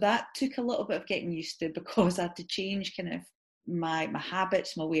 So that took a little bit of getting used to, because I had to change kind of my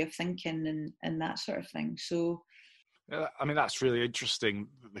habits, my way of thinking, and that sort of thing. So that's really interesting,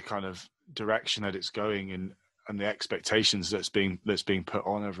 the kind of direction that it's going. And the expectations that's being put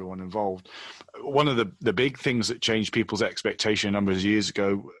on everyone involved. One of the big things that changed people's expectation a number of years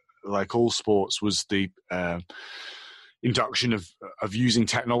ago, like all sports, was the induction of using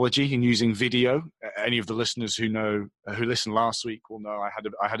technology and using video. Any of the listeners who listened last week will know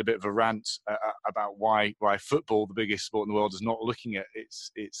I had a bit of a rant about why football, the biggest sport in the world, is not looking at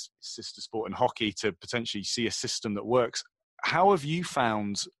its sister sport in hockey to potentially see a system that works. How have you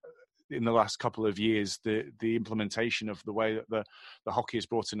found in the last couple of years the implementation of the way that the hockey has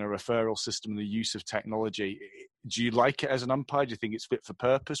brought in a referral system and the use of technology? Do you like it as an umpire? Do you think it's fit for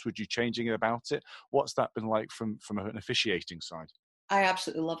purpose? Would you change anything about it? What's that been like from an officiating side? I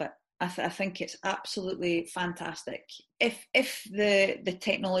absolutely love it. I think it's absolutely fantastic. If the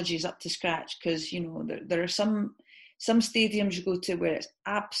technology is up to scratch, because there are some stadiums you go to where it's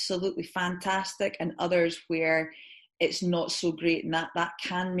absolutely fantastic, and others where it's not so great, and that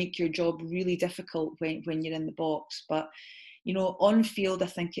can make your job really difficult when you're in the box. But on field, I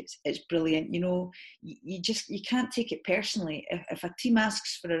think it's brilliant. You can't take it personally. If a team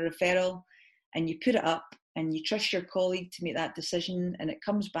asks for a referral and you put it up and you trust your colleague to make that decision, and it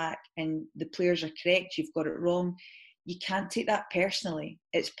comes back and the players are correct, you've got it wrong, you can't take that personally.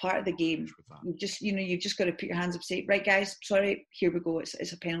 It's part of the game. You've just got to put your hands up and say, right guys, sorry, here we go.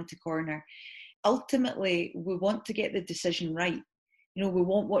 It's a penalty corner. Ultimately, we want to get the decision right. We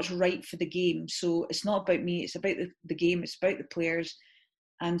want what's right for the game. So it's not about me, it's about the game, it's about the players.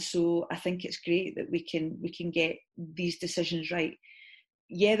 And so I think it's great that we can get these decisions right.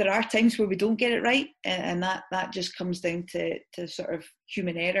 Yeah, there are times where we don't get it right, and that just comes down to sort of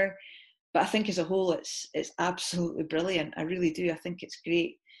human error. But I think as a whole, it's absolutely brilliant. I really do. I think it's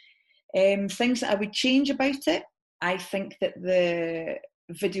great. Things that I would change about it, I think that the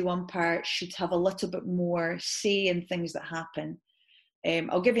video umpire should have a little bit more say in things that happen.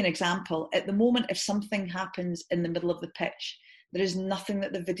 I'll give you an example. At the moment, if something happens in the middle of the pitch, there is nothing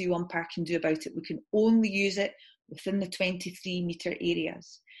that the video umpire can do about it. We can only use it within the 23-metre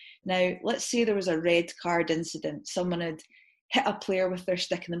areas. Now, let's say there was a red card incident. Someone had hit a player with their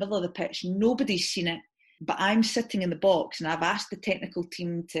stick in the middle of the pitch. Nobody's seen it, but I'm sitting in the box and I've asked the technical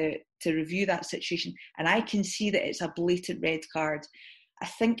team to review that situation, and I can see that it's a blatant red card. I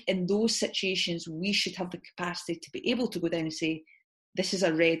think in those situations, we should have the capacity to be able to go down and say, this is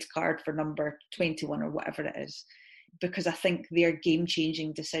a red card for number 21 or whatever it is, because I think they're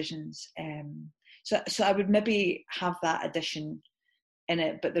game-changing decisions. So I would maybe have that addition in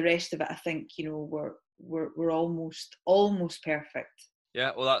it, but the rest of it, I think, we're almost perfect.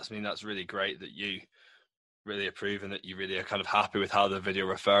 Yeah, well, that's really great that you really approve and that you really are kind of happy with how the video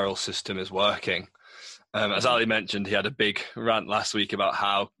referral system is working. As Ali mentioned, he had a big rant last week about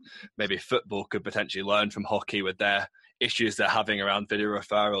how maybe football could potentially learn from hockey with their issues they're having around video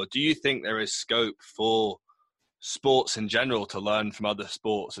referral. Do you think there is scope for sports in general to learn from other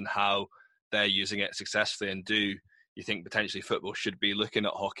sports and how they're using it successfully? And do you think potentially football should be looking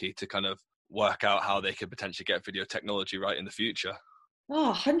at hockey to kind of work out how they could potentially get video technology right in the future?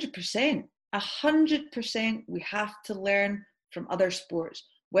 Oh, 100%. 100%. We have to learn from other sports,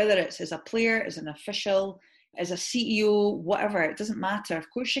 whether it's as a player, as an official, as a CEO, whatever. It doesn't matter. Of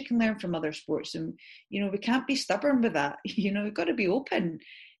course you can learn from other sports, and we can't be stubborn with that. We've got to be open,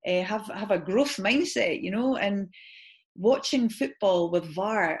 have a growth mindset, and watching football with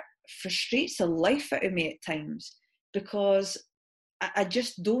VAR frustrates the life out of me at times, because I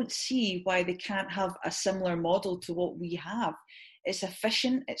just don't see why they can't have a similar model to what we have. It's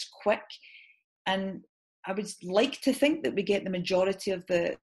efficient, it's quick, and I would like to think that we get the majority of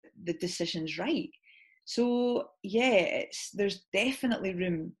the decisions right. So yeah, there's definitely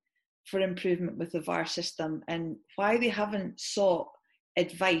room for improvement with the VAR system, and why they haven't sought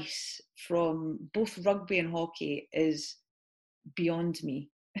advice from both rugby and hockey is beyond me,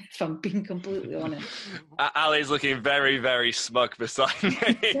 if I'm being completely honest. Ali's looking very, very smug beside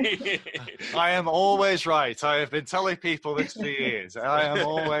me. I am always right. I have been telling people this for years. I am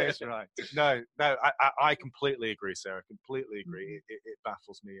always right. No, I completely agree, Sarah. Completely agree. It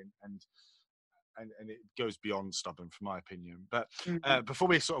baffles me, and it goes beyond stubborn, from my opinion. But before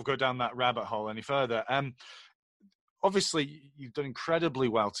we sort of go down that rabbit hole any further, obviously you've done incredibly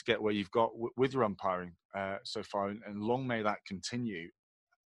well to get where you've got with your umpiring so far, and long may that continue.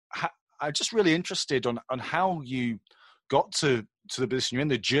 I'm just really interested on how you got to the position you're in,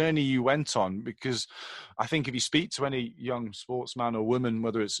 the journey you went on, because I think if you speak to any young sportsman or woman,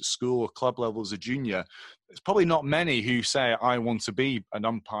 whether it's at school or club level as a junior, there's probably not many who say, I want to be an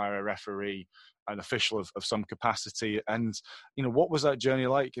umpire, a referee, an official of some capacity. And, what was that journey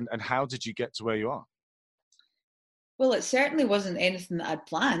like, and how did you get to where you are? Well, it certainly wasn't anything that I'd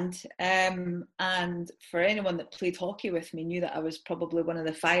planned. And for anyone that played hockey with me knew that I was probably one of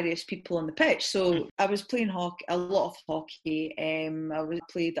the fieriest people on the pitch. So I was playing hockey, a lot of hockey.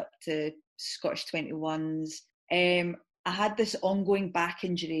 Played up to Scottish 21s. I had this ongoing back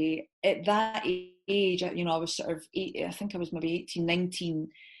injury. At that age, I was sort of, I think I was maybe 18, 19.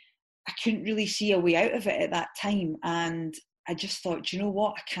 I couldn't really see a way out of it at that time. And I just thought, you know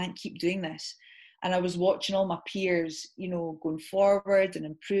what, I can't keep doing this. And I was watching all my peers, going forward and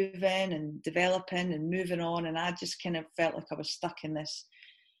improving and developing and moving on. And I just kind of felt like I was stuck in this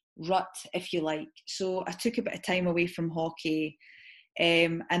rut, if you like. So I took a bit of time away from hockey.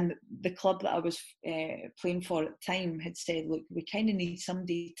 And the club that I was playing for at the time had said, look, we kind of need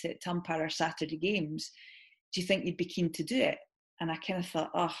somebody to umpire our Saturday games. Do you think you'd be keen to do it? And I kind of thought,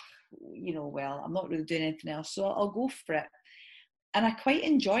 well, I'm not really doing anything else, so I'll go for it. And I quite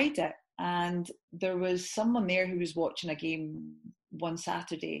enjoyed it. And there was someone there who was watching a game one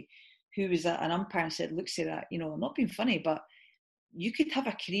Saturday who was an umpire and said, look, Sarah, I'm not being funny, but you could have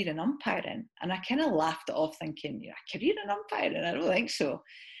a career in umpiring. And I kind of laughed it off thinking, a career in umpiring? I don't think so.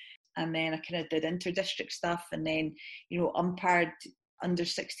 And then I kind of did inter-district stuff and then, umpired under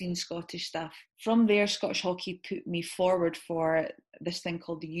 16 Scottish stuff. From there, Scottish Hockey put me forward for this thing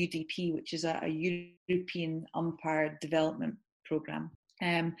called the UDP, which is a European Umpire Development Programme.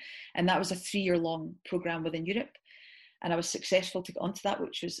 And that was a 3-year-long programme within Europe. And I was successful to get onto that,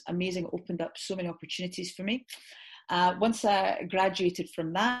 which was amazing. It opened up so many opportunities for me. Once I graduated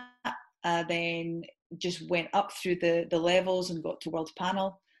from that, I then just went up through the levels and got to World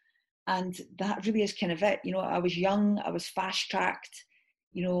Panel. And that really is kind of it. I was young, I was fast-tracked,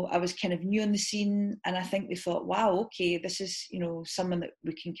 I was kind of new on the scene. And I think they thought, wow, okay, this is, someone that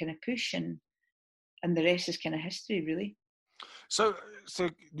we can kind of push. And the rest is kind of history, really. So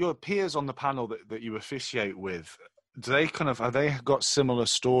your peers on the panel that you officiate with, have they got similar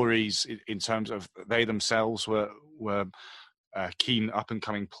stories in terms of they themselves were keen up and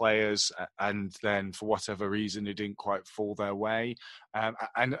coming players, and then for whatever reason it didn't quite fall their way, and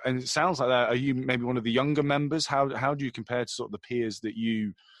it sounds like that. Are you maybe one of the younger members? How do you compare to sort of the peers that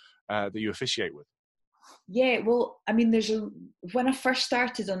you officiate with? Yeah, well, I mean, when I first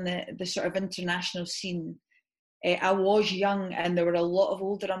started on the sort of international scene, I was young and there were a lot of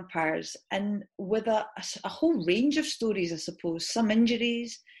older umpires, and with a whole range of stories, I suppose. Some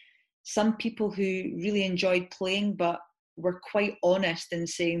injuries, some people who really enjoyed playing but were quite honest in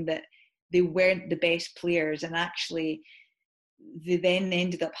saying that they weren't the best players, and actually they then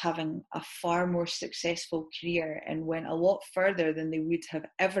ended up having a far more successful career and went a lot further than they would have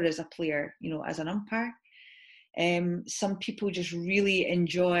ever as a player, as an umpire. Some people just really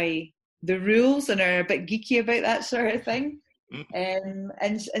enjoy the rules and are a bit geeky about that sort of thing.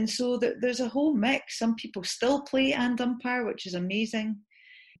 And so there's a whole mix. Some people still play and umpire, which is amazing.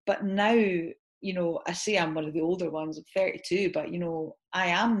 But now, I say I'm one of the older ones, I'm 32, but, I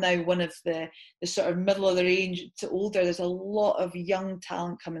am now one of the sort of middle of the range to older. There's a lot of young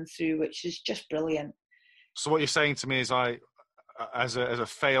talent coming through, which is just brilliant. So what you're saying to me is as a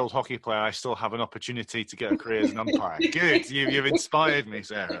failed hockey player, I still have an opportunity to get a career as an umpire. Good. You've inspired me,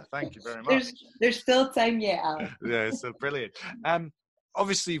 Sarah. Thank you very much. There's still time yet, Alan. Yeah, so brilliant.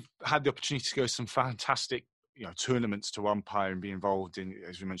 Obviously, you've had the opportunity to go to some fantastic tournaments to umpire and be involved in,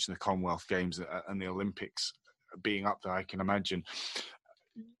 as we mentioned, the Commonwealth Games and the Olympics being up there, I can imagine.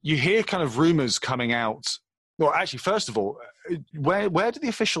 You hear kind of rumours coming out. Well, actually, first of all, where do the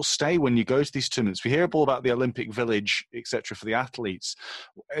officials stay when you go to these tournaments? We hear all about the Olympic Village, etc., for the athletes.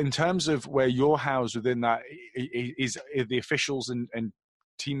 In terms of where you're housed within that, is the officials and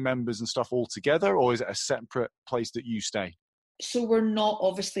team members and stuff all together, or is it a separate place that you stay? So we're not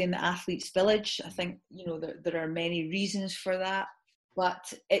obviously in the athletes' village. I think, there are many reasons for that,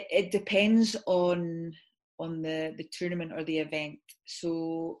 but it depends on the tournament or the event.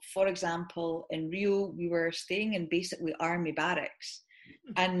 So, for example, in Rio, we were staying in basically army barracks.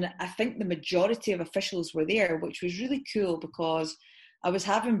 And I think the majority of officials were there, which was really cool because I was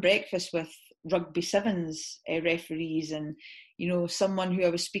having breakfast with rugby sevens referees and, someone who I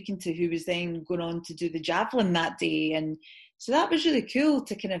was speaking to who was then going on to do the javelin that day. And so that was really cool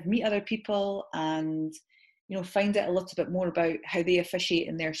to kind of meet other people and, find out a little bit more about how they officiate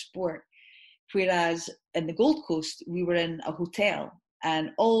in their sport. Whereas in the Gold Coast, we were in a hotel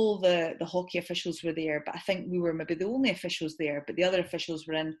and all the hockey officials were there, but I think we were maybe the only officials there, but the other officials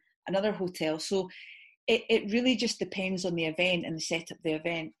were in another hotel. So it really just depends on the event and the setup of the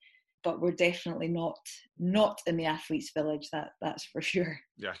event. but we're definitely not in the athletes' village. That's for sure.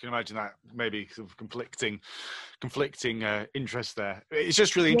 Yeah, I can imagine that maybe sort of conflicting interest there. It's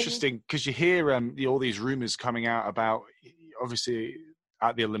just really interesting because you hear all these rumours coming out about, obviously,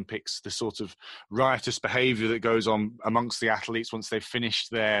 at the Olympics, the sort of riotous behaviour that goes on amongst the athletes once they've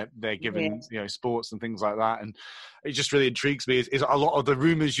finished their given sports and things like that. And it just really intrigues me. Is a lot of the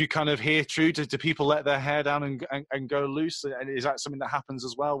rumours you kind of hear true? Do people let their hair down and go loose? And is that something that happens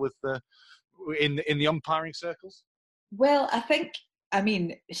as well with in the umpiring circles? Well, I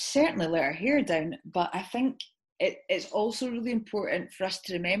mean, certainly let our hair down, but I think it's also really important for us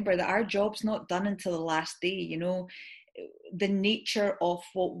to remember that our job's not done until the last day. The nature of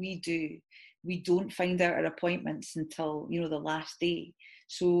what we do, we don't find out our appointments until the last day.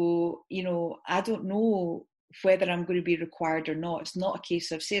 So I don't know whether I'm going to be required or not. It's not a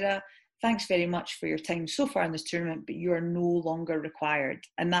case of, Sarah, thanks very much for your time so far in this tournament, but you are no longer required,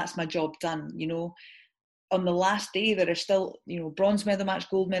 and that's my job done. On the last day, there are still bronze medal match,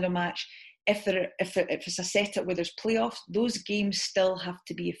 gold medal match. If it's a setup where there's playoffs, those games still have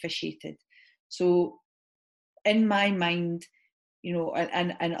to be officiated. So in my mind,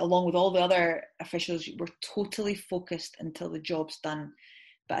 and along with all the other officials, we're totally focused until the job's done.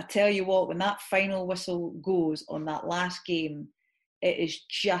 But I tell you what, when that final whistle goes on that last game, it is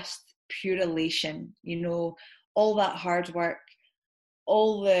just pure elation. All that hard work,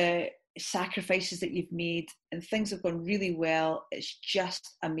 all the sacrifices that you've made, and things have gone really well. It's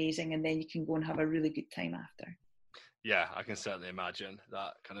just amazing. And then you can go and have a really good time after. Yeah, I can certainly imagine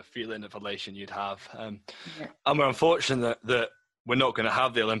that kind of feeling of elation you'd have. And we're unfortunate that we're not going to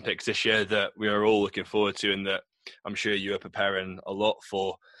have the Olympics this year that we are all looking forward to, and that I'm sure you are preparing a lot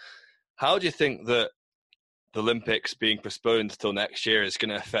for. How do you think that the Olympics being postponed till next year is going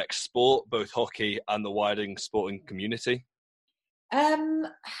to affect sport, both hockey and the wider sporting community? I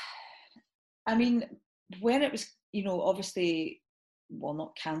mean, when it was, obviously, well,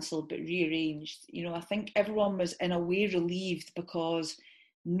 not cancelled, but rearranged, I think everyone was in a way relieved because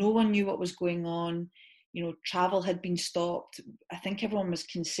no one knew what was going on. Travel had been stopped. I think everyone was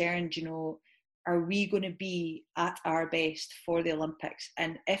concerned, are we going to be at our best for the Olympics?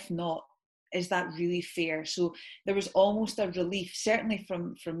 And if not, is that really fair? So there was almost a relief. Certainly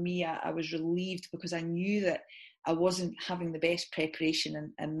from me, I was relieved because I knew that I wasn't having the best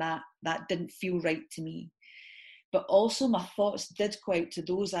preparation, and that didn't feel right to me. But also my thoughts did go out to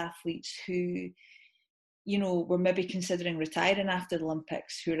those athletes who, were maybe considering retiring after the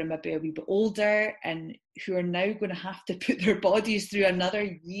Olympics, who are maybe a wee bit older and who are now going to have to put their bodies through another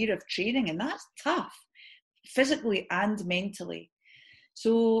year of training. And that's tough, physically and mentally.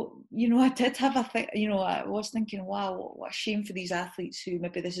 So, I did have I was thinking, wow, what a shame for these athletes who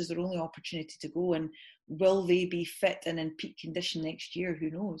maybe this is their only opportunity to go, and will they be fit and in peak condition next year?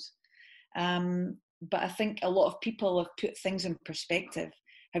 Who knows? But I think a lot of people have put things in perspective,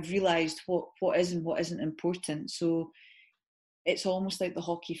 have realised what is and what isn't important. So it's almost like the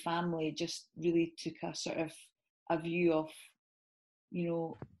hockey family just really took a sort of a view of,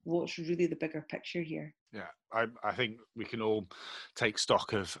 what's really the bigger picture here. Yeah, I think we can all take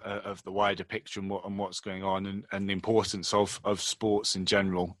stock of the wider picture and what's going on, and the importance of sports in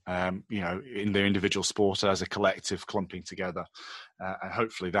general, in their individual sport as a collective clumping together. And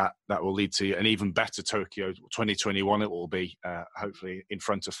hopefully that will lead to an even better Tokyo 2021. It will be, hopefully, in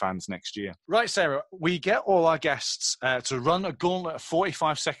front of fans next year. Right, Sarah, we get all our guests to run a gauntlet of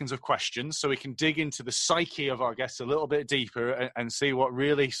 45 seconds of questions so we can dig into the psyche of our guests a little bit deeper and see what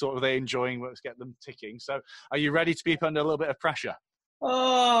really sort of they're enjoying, let's get them ticking. So are you ready to be under a little bit of pressure?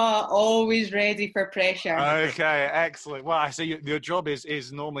 Oh, always ready for pressure. Okay, excellent. Well, I see your job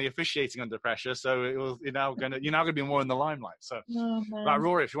is normally officiating under pressure, so you're now going to be more in the limelight. So, right,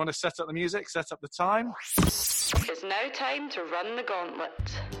 Rory, if you want to set up the music, set up the time. It's now time to run the gauntlet.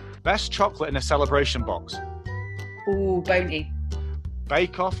 Best chocolate in a celebration box? Oh, Bounty.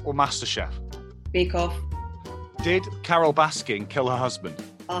 Bake Off or MasterChef? Bake Off. Did Carol Baskin kill her husband?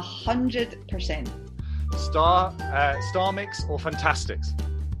 100%. Star Mix or Fantastics?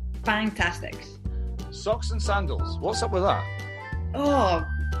 Fantastics. Socks and sandals. What's up with that? Oh,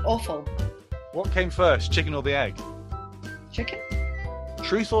 awful. What came first, chicken or the egg? Chicken.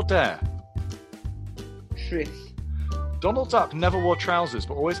 Truth or dare? Truth. Donald Duck never wore trousers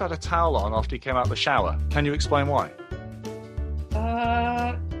but always had a towel on after he came out of the shower. Can you explain why?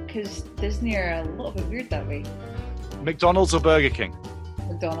 Because Disney are a little bit weird that way. McDonald's or Burger King?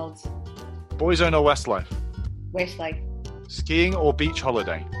 McDonald's. Boyzone or Westlife? Westlife. Skiing or beach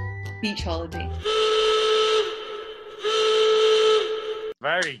holiday? Beach holiday.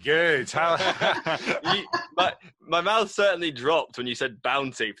 Very good. My mouth certainly dropped when you said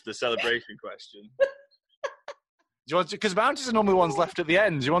bounty for the celebration question. Do you want to, because bounties are normally ones left at the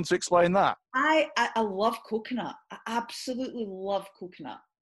end. Do you want to explain that? I love coconut. I absolutely love coconut.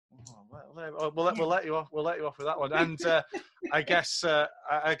 Oh, we'll let you off. We'll let you off with that one. And I guess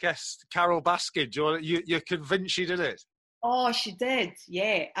Carol Baskin, you're convinced she did it. Oh, she did.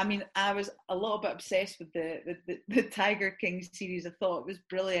 Yeah. I mean, I was a little bit obsessed with the Tiger King series. I thought it was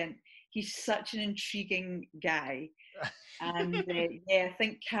brilliant. He's such an intriguing guy. And I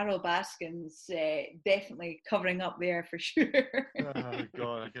think Carol Baskin's definitely covering up there for sure. Oh,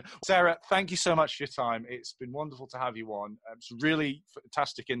 God. Okay. Sarah, thank you so much for your time. It's been wonderful to have you on. It's really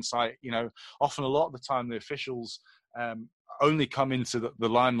fantastic insight. Often a lot of the time the officials only come into the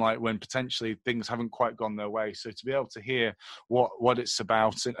limelight when potentially things haven't quite gone their way. So to be able to hear what it's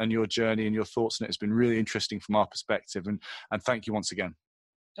about and your journey and your thoughts on it has been really interesting from our perspective. And thank you once again.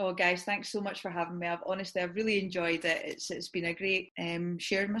 Oh, guys, thanks so much for having me. I've really enjoyed it. It's been a great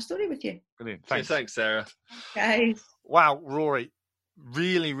sharing my story with you. Brilliant. Thanks, Sarah. Guys. Wow, Rory,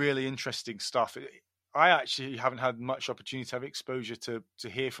 really, really interesting stuff. I actually haven't had much opportunity to have exposure to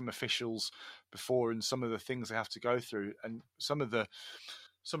hear from officials before and some of the things they have to go through. And some of the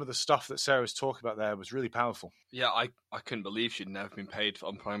stuff that Sarah was talking about there was really powerful. Yeah, I couldn't believe she'd never been paid for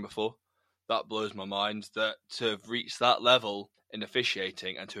umpiring before. That blows my mind, that to have reached that level in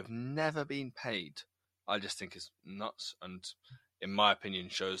officiating and to have never been paid, I just think is nuts. And in my opinion,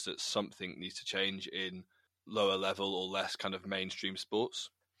 shows that something needs to change in lower level or less kind of mainstream sports.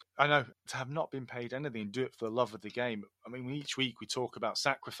 I know, to have not been paid anything and do it for the love of the game. I mean, each week we talk about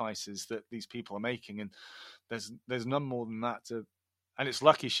sacrifices that these people are making, and there's none more than that. And it's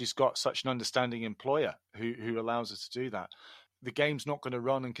lucky she's got such an understanding employer who allows her to do that. The game's not going to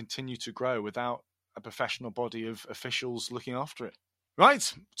run and continue to grow without a professional body of officials looking after it.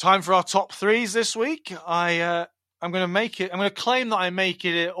 Right, time for our top threes this week. I'm going to make it. I'm going to claim that I make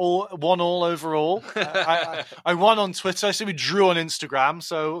it all 1-1 overall. I won on Twitter. I said we drew on Instagram,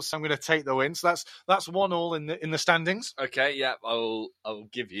 so I'm going to take the win. So that's 1-1 in the standings. Okay, yeah, I will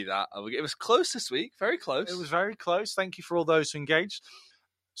give you that. It was close this week, very close. It was very close. Thank you for all those who engaged.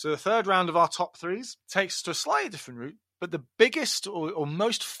 So the third round of our top threes takes us to a slightly different route, but the biggest or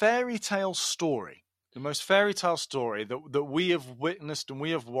most fairy tale story. The most fairy tale story that we have witnessed and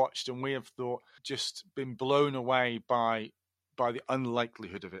we have watched and we have thought just been blown away by the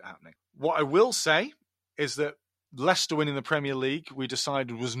unlikelihood of it happening. What I will say is that Leicester winning the Premier League, we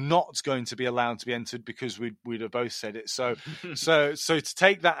decided was not going to be allowed to be entered because we'd have both said it. So to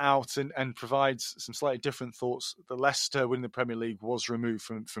take that out and provide some slightly different thoughts, the Leicester winning the Premier League was removed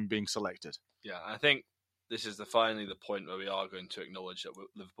from being selected. Yeah, I think this is finally the point where we are going to acknowledge that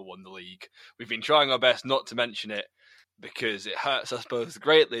Liverpool won the league. We've been trying our best not to mention it because it hurts us both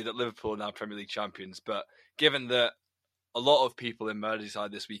greatly that Liverpool are now Premier League champions. But given that a lot of people in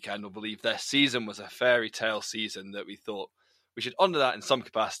Merseyside this weekend will believe their season was a fairy tale season, that we thought we should honour that in some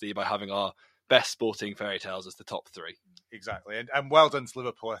capacity by having our best sporting fairy tales as the top three. Exactly. And well done to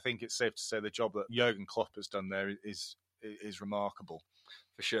Liverpool. I think it's safe to say the job that Jurgen Klopp has done there is remarkable.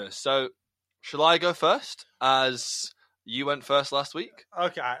 For sure. So, shall I go first, as you went first last week?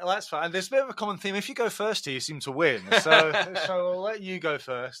 Okay, that's fine. There's a bit of a common theme. If you go first here, you seem to win. So we'll let you go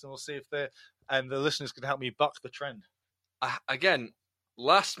first, and we'll see if the listeners can help me buck the trend. Again,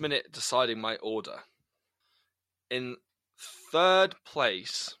 last minute deciding my order. In third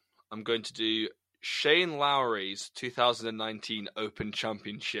place, I'm going to do Shane Lowry's 2019 Open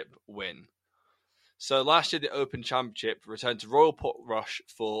Championship win. So last year, the Open Championship returned to Royal Portrush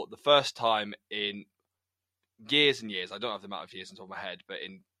for the first time in years and years. I don't have the amount of years on top of my head, but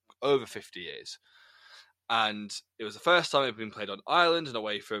in over 50 years. And it was the first time it had been played on Ireland and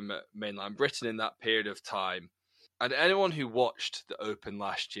away from mainland Britain in that period of time. And anyone who watched the Open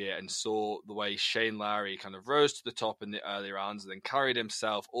last year and saw the way Shane Lowry kind of rose to the top in the early rounds and then carried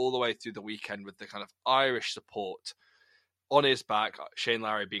himself all the way through the weekend with the kind of Irish support on his back, Shane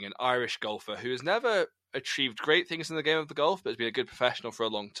Lowry being an Irish golfer who has never achieved great things in the game of the golf, but has been a good professional for a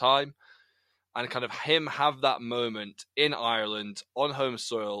long time. And kind of him have that moment in Ireland, on home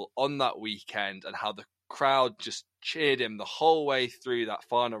soil, on that weekend, and how the crowd just cheered him the whole way through that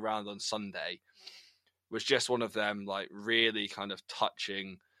final round on Sunday was just one of them, like, really kind of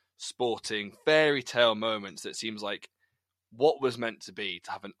touching, sporting, fairy tale moments that seems like what was meant to be,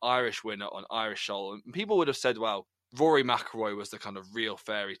 to have an Irish winner on Irish soil. And people would have said, well, Rory McIlroy was the kind of real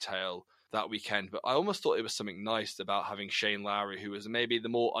fairy tale that weekend, but I almost thought it was something nice about having Shane Lowry, who was maybe the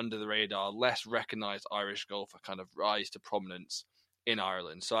more under the radar, less recognised Irish golfer, kind of rise to prominence in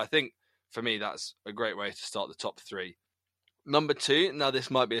Ireland. So I think for me that's a great way to start the top three. Number two, now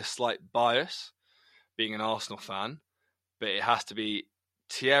this might be a slight bias, being an Arsenal fan, but it has to be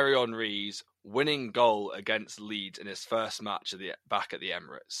Thierry Henry's winning goal against Leeds in his first match back at the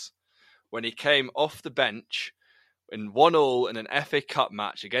Emirates, when he came off the bench in 1-1 in an FA Cup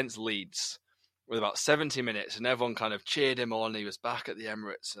match against Leeds with about 70 minutes, and everyone kind of cheered him on. He was back at the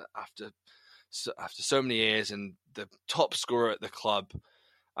Emirates after so many years and the top scorer at the club,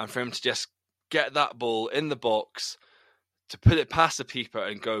 and for him to just get that ball in the box, to put it past the keeper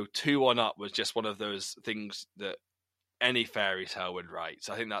and go 2-1 up was just one of those things that any fairy tale would write.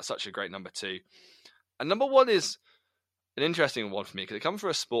 So I think that's such a great number 2. And number 1 is an interesting one for me because it comes from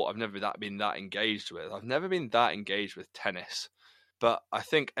a sport I've never been that engaged with. I've never been that engaged with tennis. But I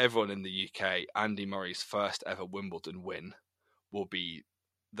think everyone in the UK, Andy Murray's first ever Wimbledon win will be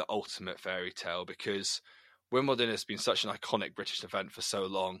the ultimate fairy tale, because Wimbledon has been such an iconic British event for so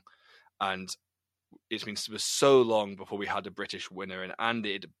long, and it was so long before we had a British winner, and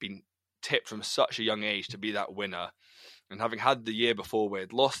Andy had been tipped from such a young age to be that winner. And having had the year before where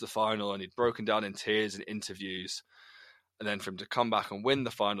he'd lost the final and he'd broken down in tears in interviews, and then for him to come back and win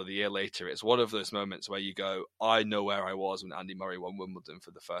the final the year later, it's one of those moments where you go, I know where I was when Andy Murray won Wimbledon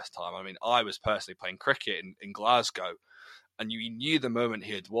for the first time. I mean, I was personally playing cricket in Glasgow, and you knew the moment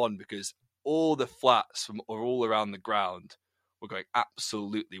he had won because all the flats from all around the ground were going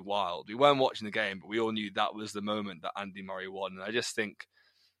absolutely wild. We weren't watching the game, but we all knew that was the moment that Andy Murray won. And I just think,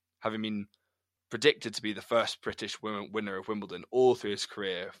 having been predicted to be the first British winner of Wimbledon all through his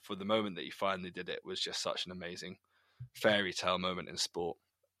career, for the moment that he finally did it was just such an amazing fairy tale moment in sport.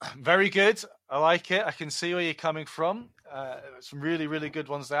 Very good. I like it. I can see where you're coming from. Some really, really good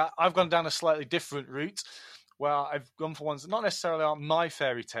ones there. I've gone down a slightly different route, where I've gone for ones that not necessarily aren't my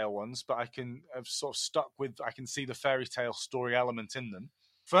fairy tale ones, but I've sort of stuck with, I can see the fairy tale story element in them.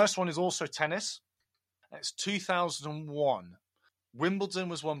 First one is also tennis. It's 2001. Wimbledon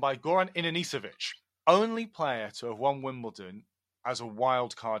was won by Goran Ivanisevic, only player to have won Wimbledon as a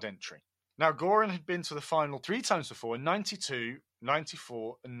wild card entry. Now, Goran had been to the final 3 times before, in 92,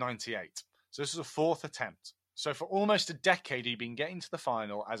 94 and 98. So this was a 4th attempt. So for almost a decade, he'd been getting to the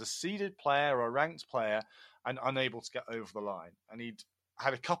final as a seeded player or a ranked player and unable to get over the line. And he'd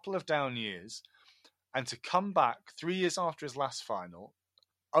had a couple of down years. And to come back 3 years after his last final,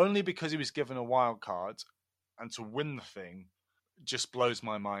 only because he was given a wild card, and to win the thing, just blows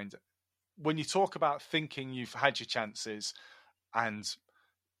my mind. When you talk about thinking you've had your chances and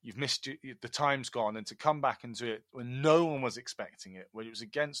you've missed the time's gone, and to come back and do it when no one was expecting it, when it was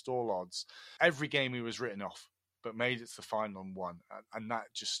against all odds, every game he was written off, but made it to the final and won. And that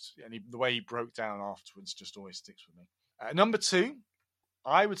just, the way he broke down afterwards just always sticks with me. Number 2,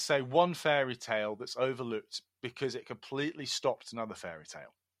 I would say one fairy tale that's overlooked because it completely stopped another fairy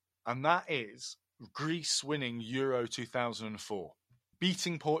tale. And that is Greece winning Euro 2004,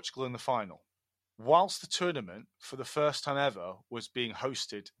 beating Portugal in the final, whilst the tournament, for the first time ever, was being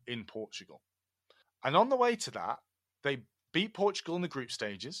hosted in Portugal. And on the way to that, they beat Portugal in the group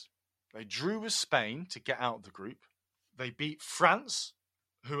stages. They drew with Spain to get out of the group. They beat France,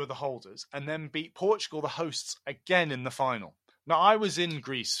 who are the holders, and then beat Portugal, the hosts, again in the final. Now, I was in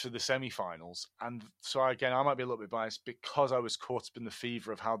Greece for the semi-finals, and so again, I might be a little bit biased because I was caught up in the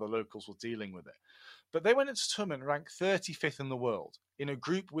fever of how the locals were dealing with it. But they went into the tournament ranked 35th in the world, in a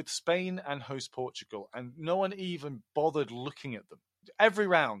group with Spain and host Portugal, and no one even bothered looking at them. Every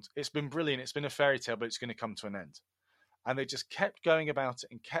round, it's been brilliant. It's been a fairy tale, but it's going to come to an end. And they just kept going about it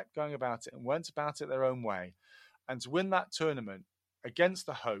and went about it their own way. And to win that tournament against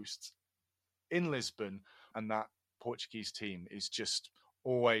the hosts in Lisbon, and that Portuguese team is just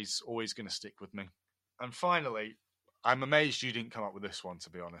always going to stick with me. And finally, I'm amazed you didn't come up with this one, to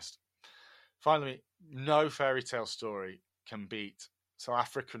be honest. Finally, no fairy tale story can beat South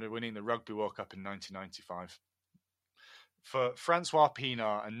Africa winning the Rugby World Cup in 1995. For Francois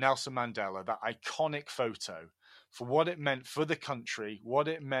Pienaar and Nelson Mandela, that iconic photo, for what it meant for the country, what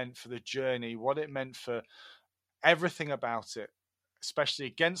it meant for the journey, what it meant for everything about it, especially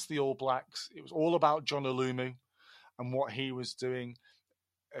against the All Blacks. It was all about John Olumu and what he was doing.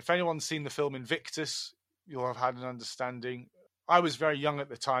 If anyone's seen the film Invictus, you'll have had an understanding. I was very young at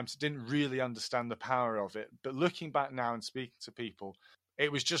the time, so didn't really understand the power of it. But looking back now and speaking to people,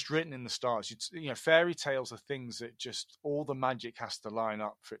 it was just written in the stars. Fairy tales are things that just all the magic has to line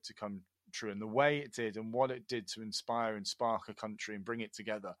up for it to come true. And the way it did and what it did to inspire and spark a country and bring it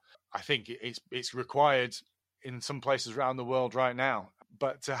together, I think it's required in some places around the world right now.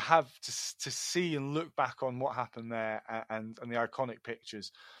 But to have to see and look back on what happened there and the iconic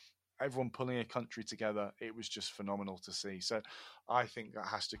pictures, everyone pulling a country together, it was just phenomenal to see. So I think that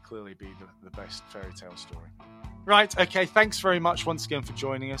has to clearly be the best fairy tale story. Right, okay, thanks very much once again for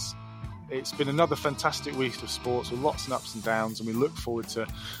joining us. It's been another fantastic week of sports with lots of ups and downs, and we look forward to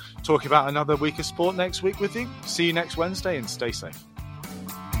talking about another week of sport next week with you. See you next Wednesday, and stay safe.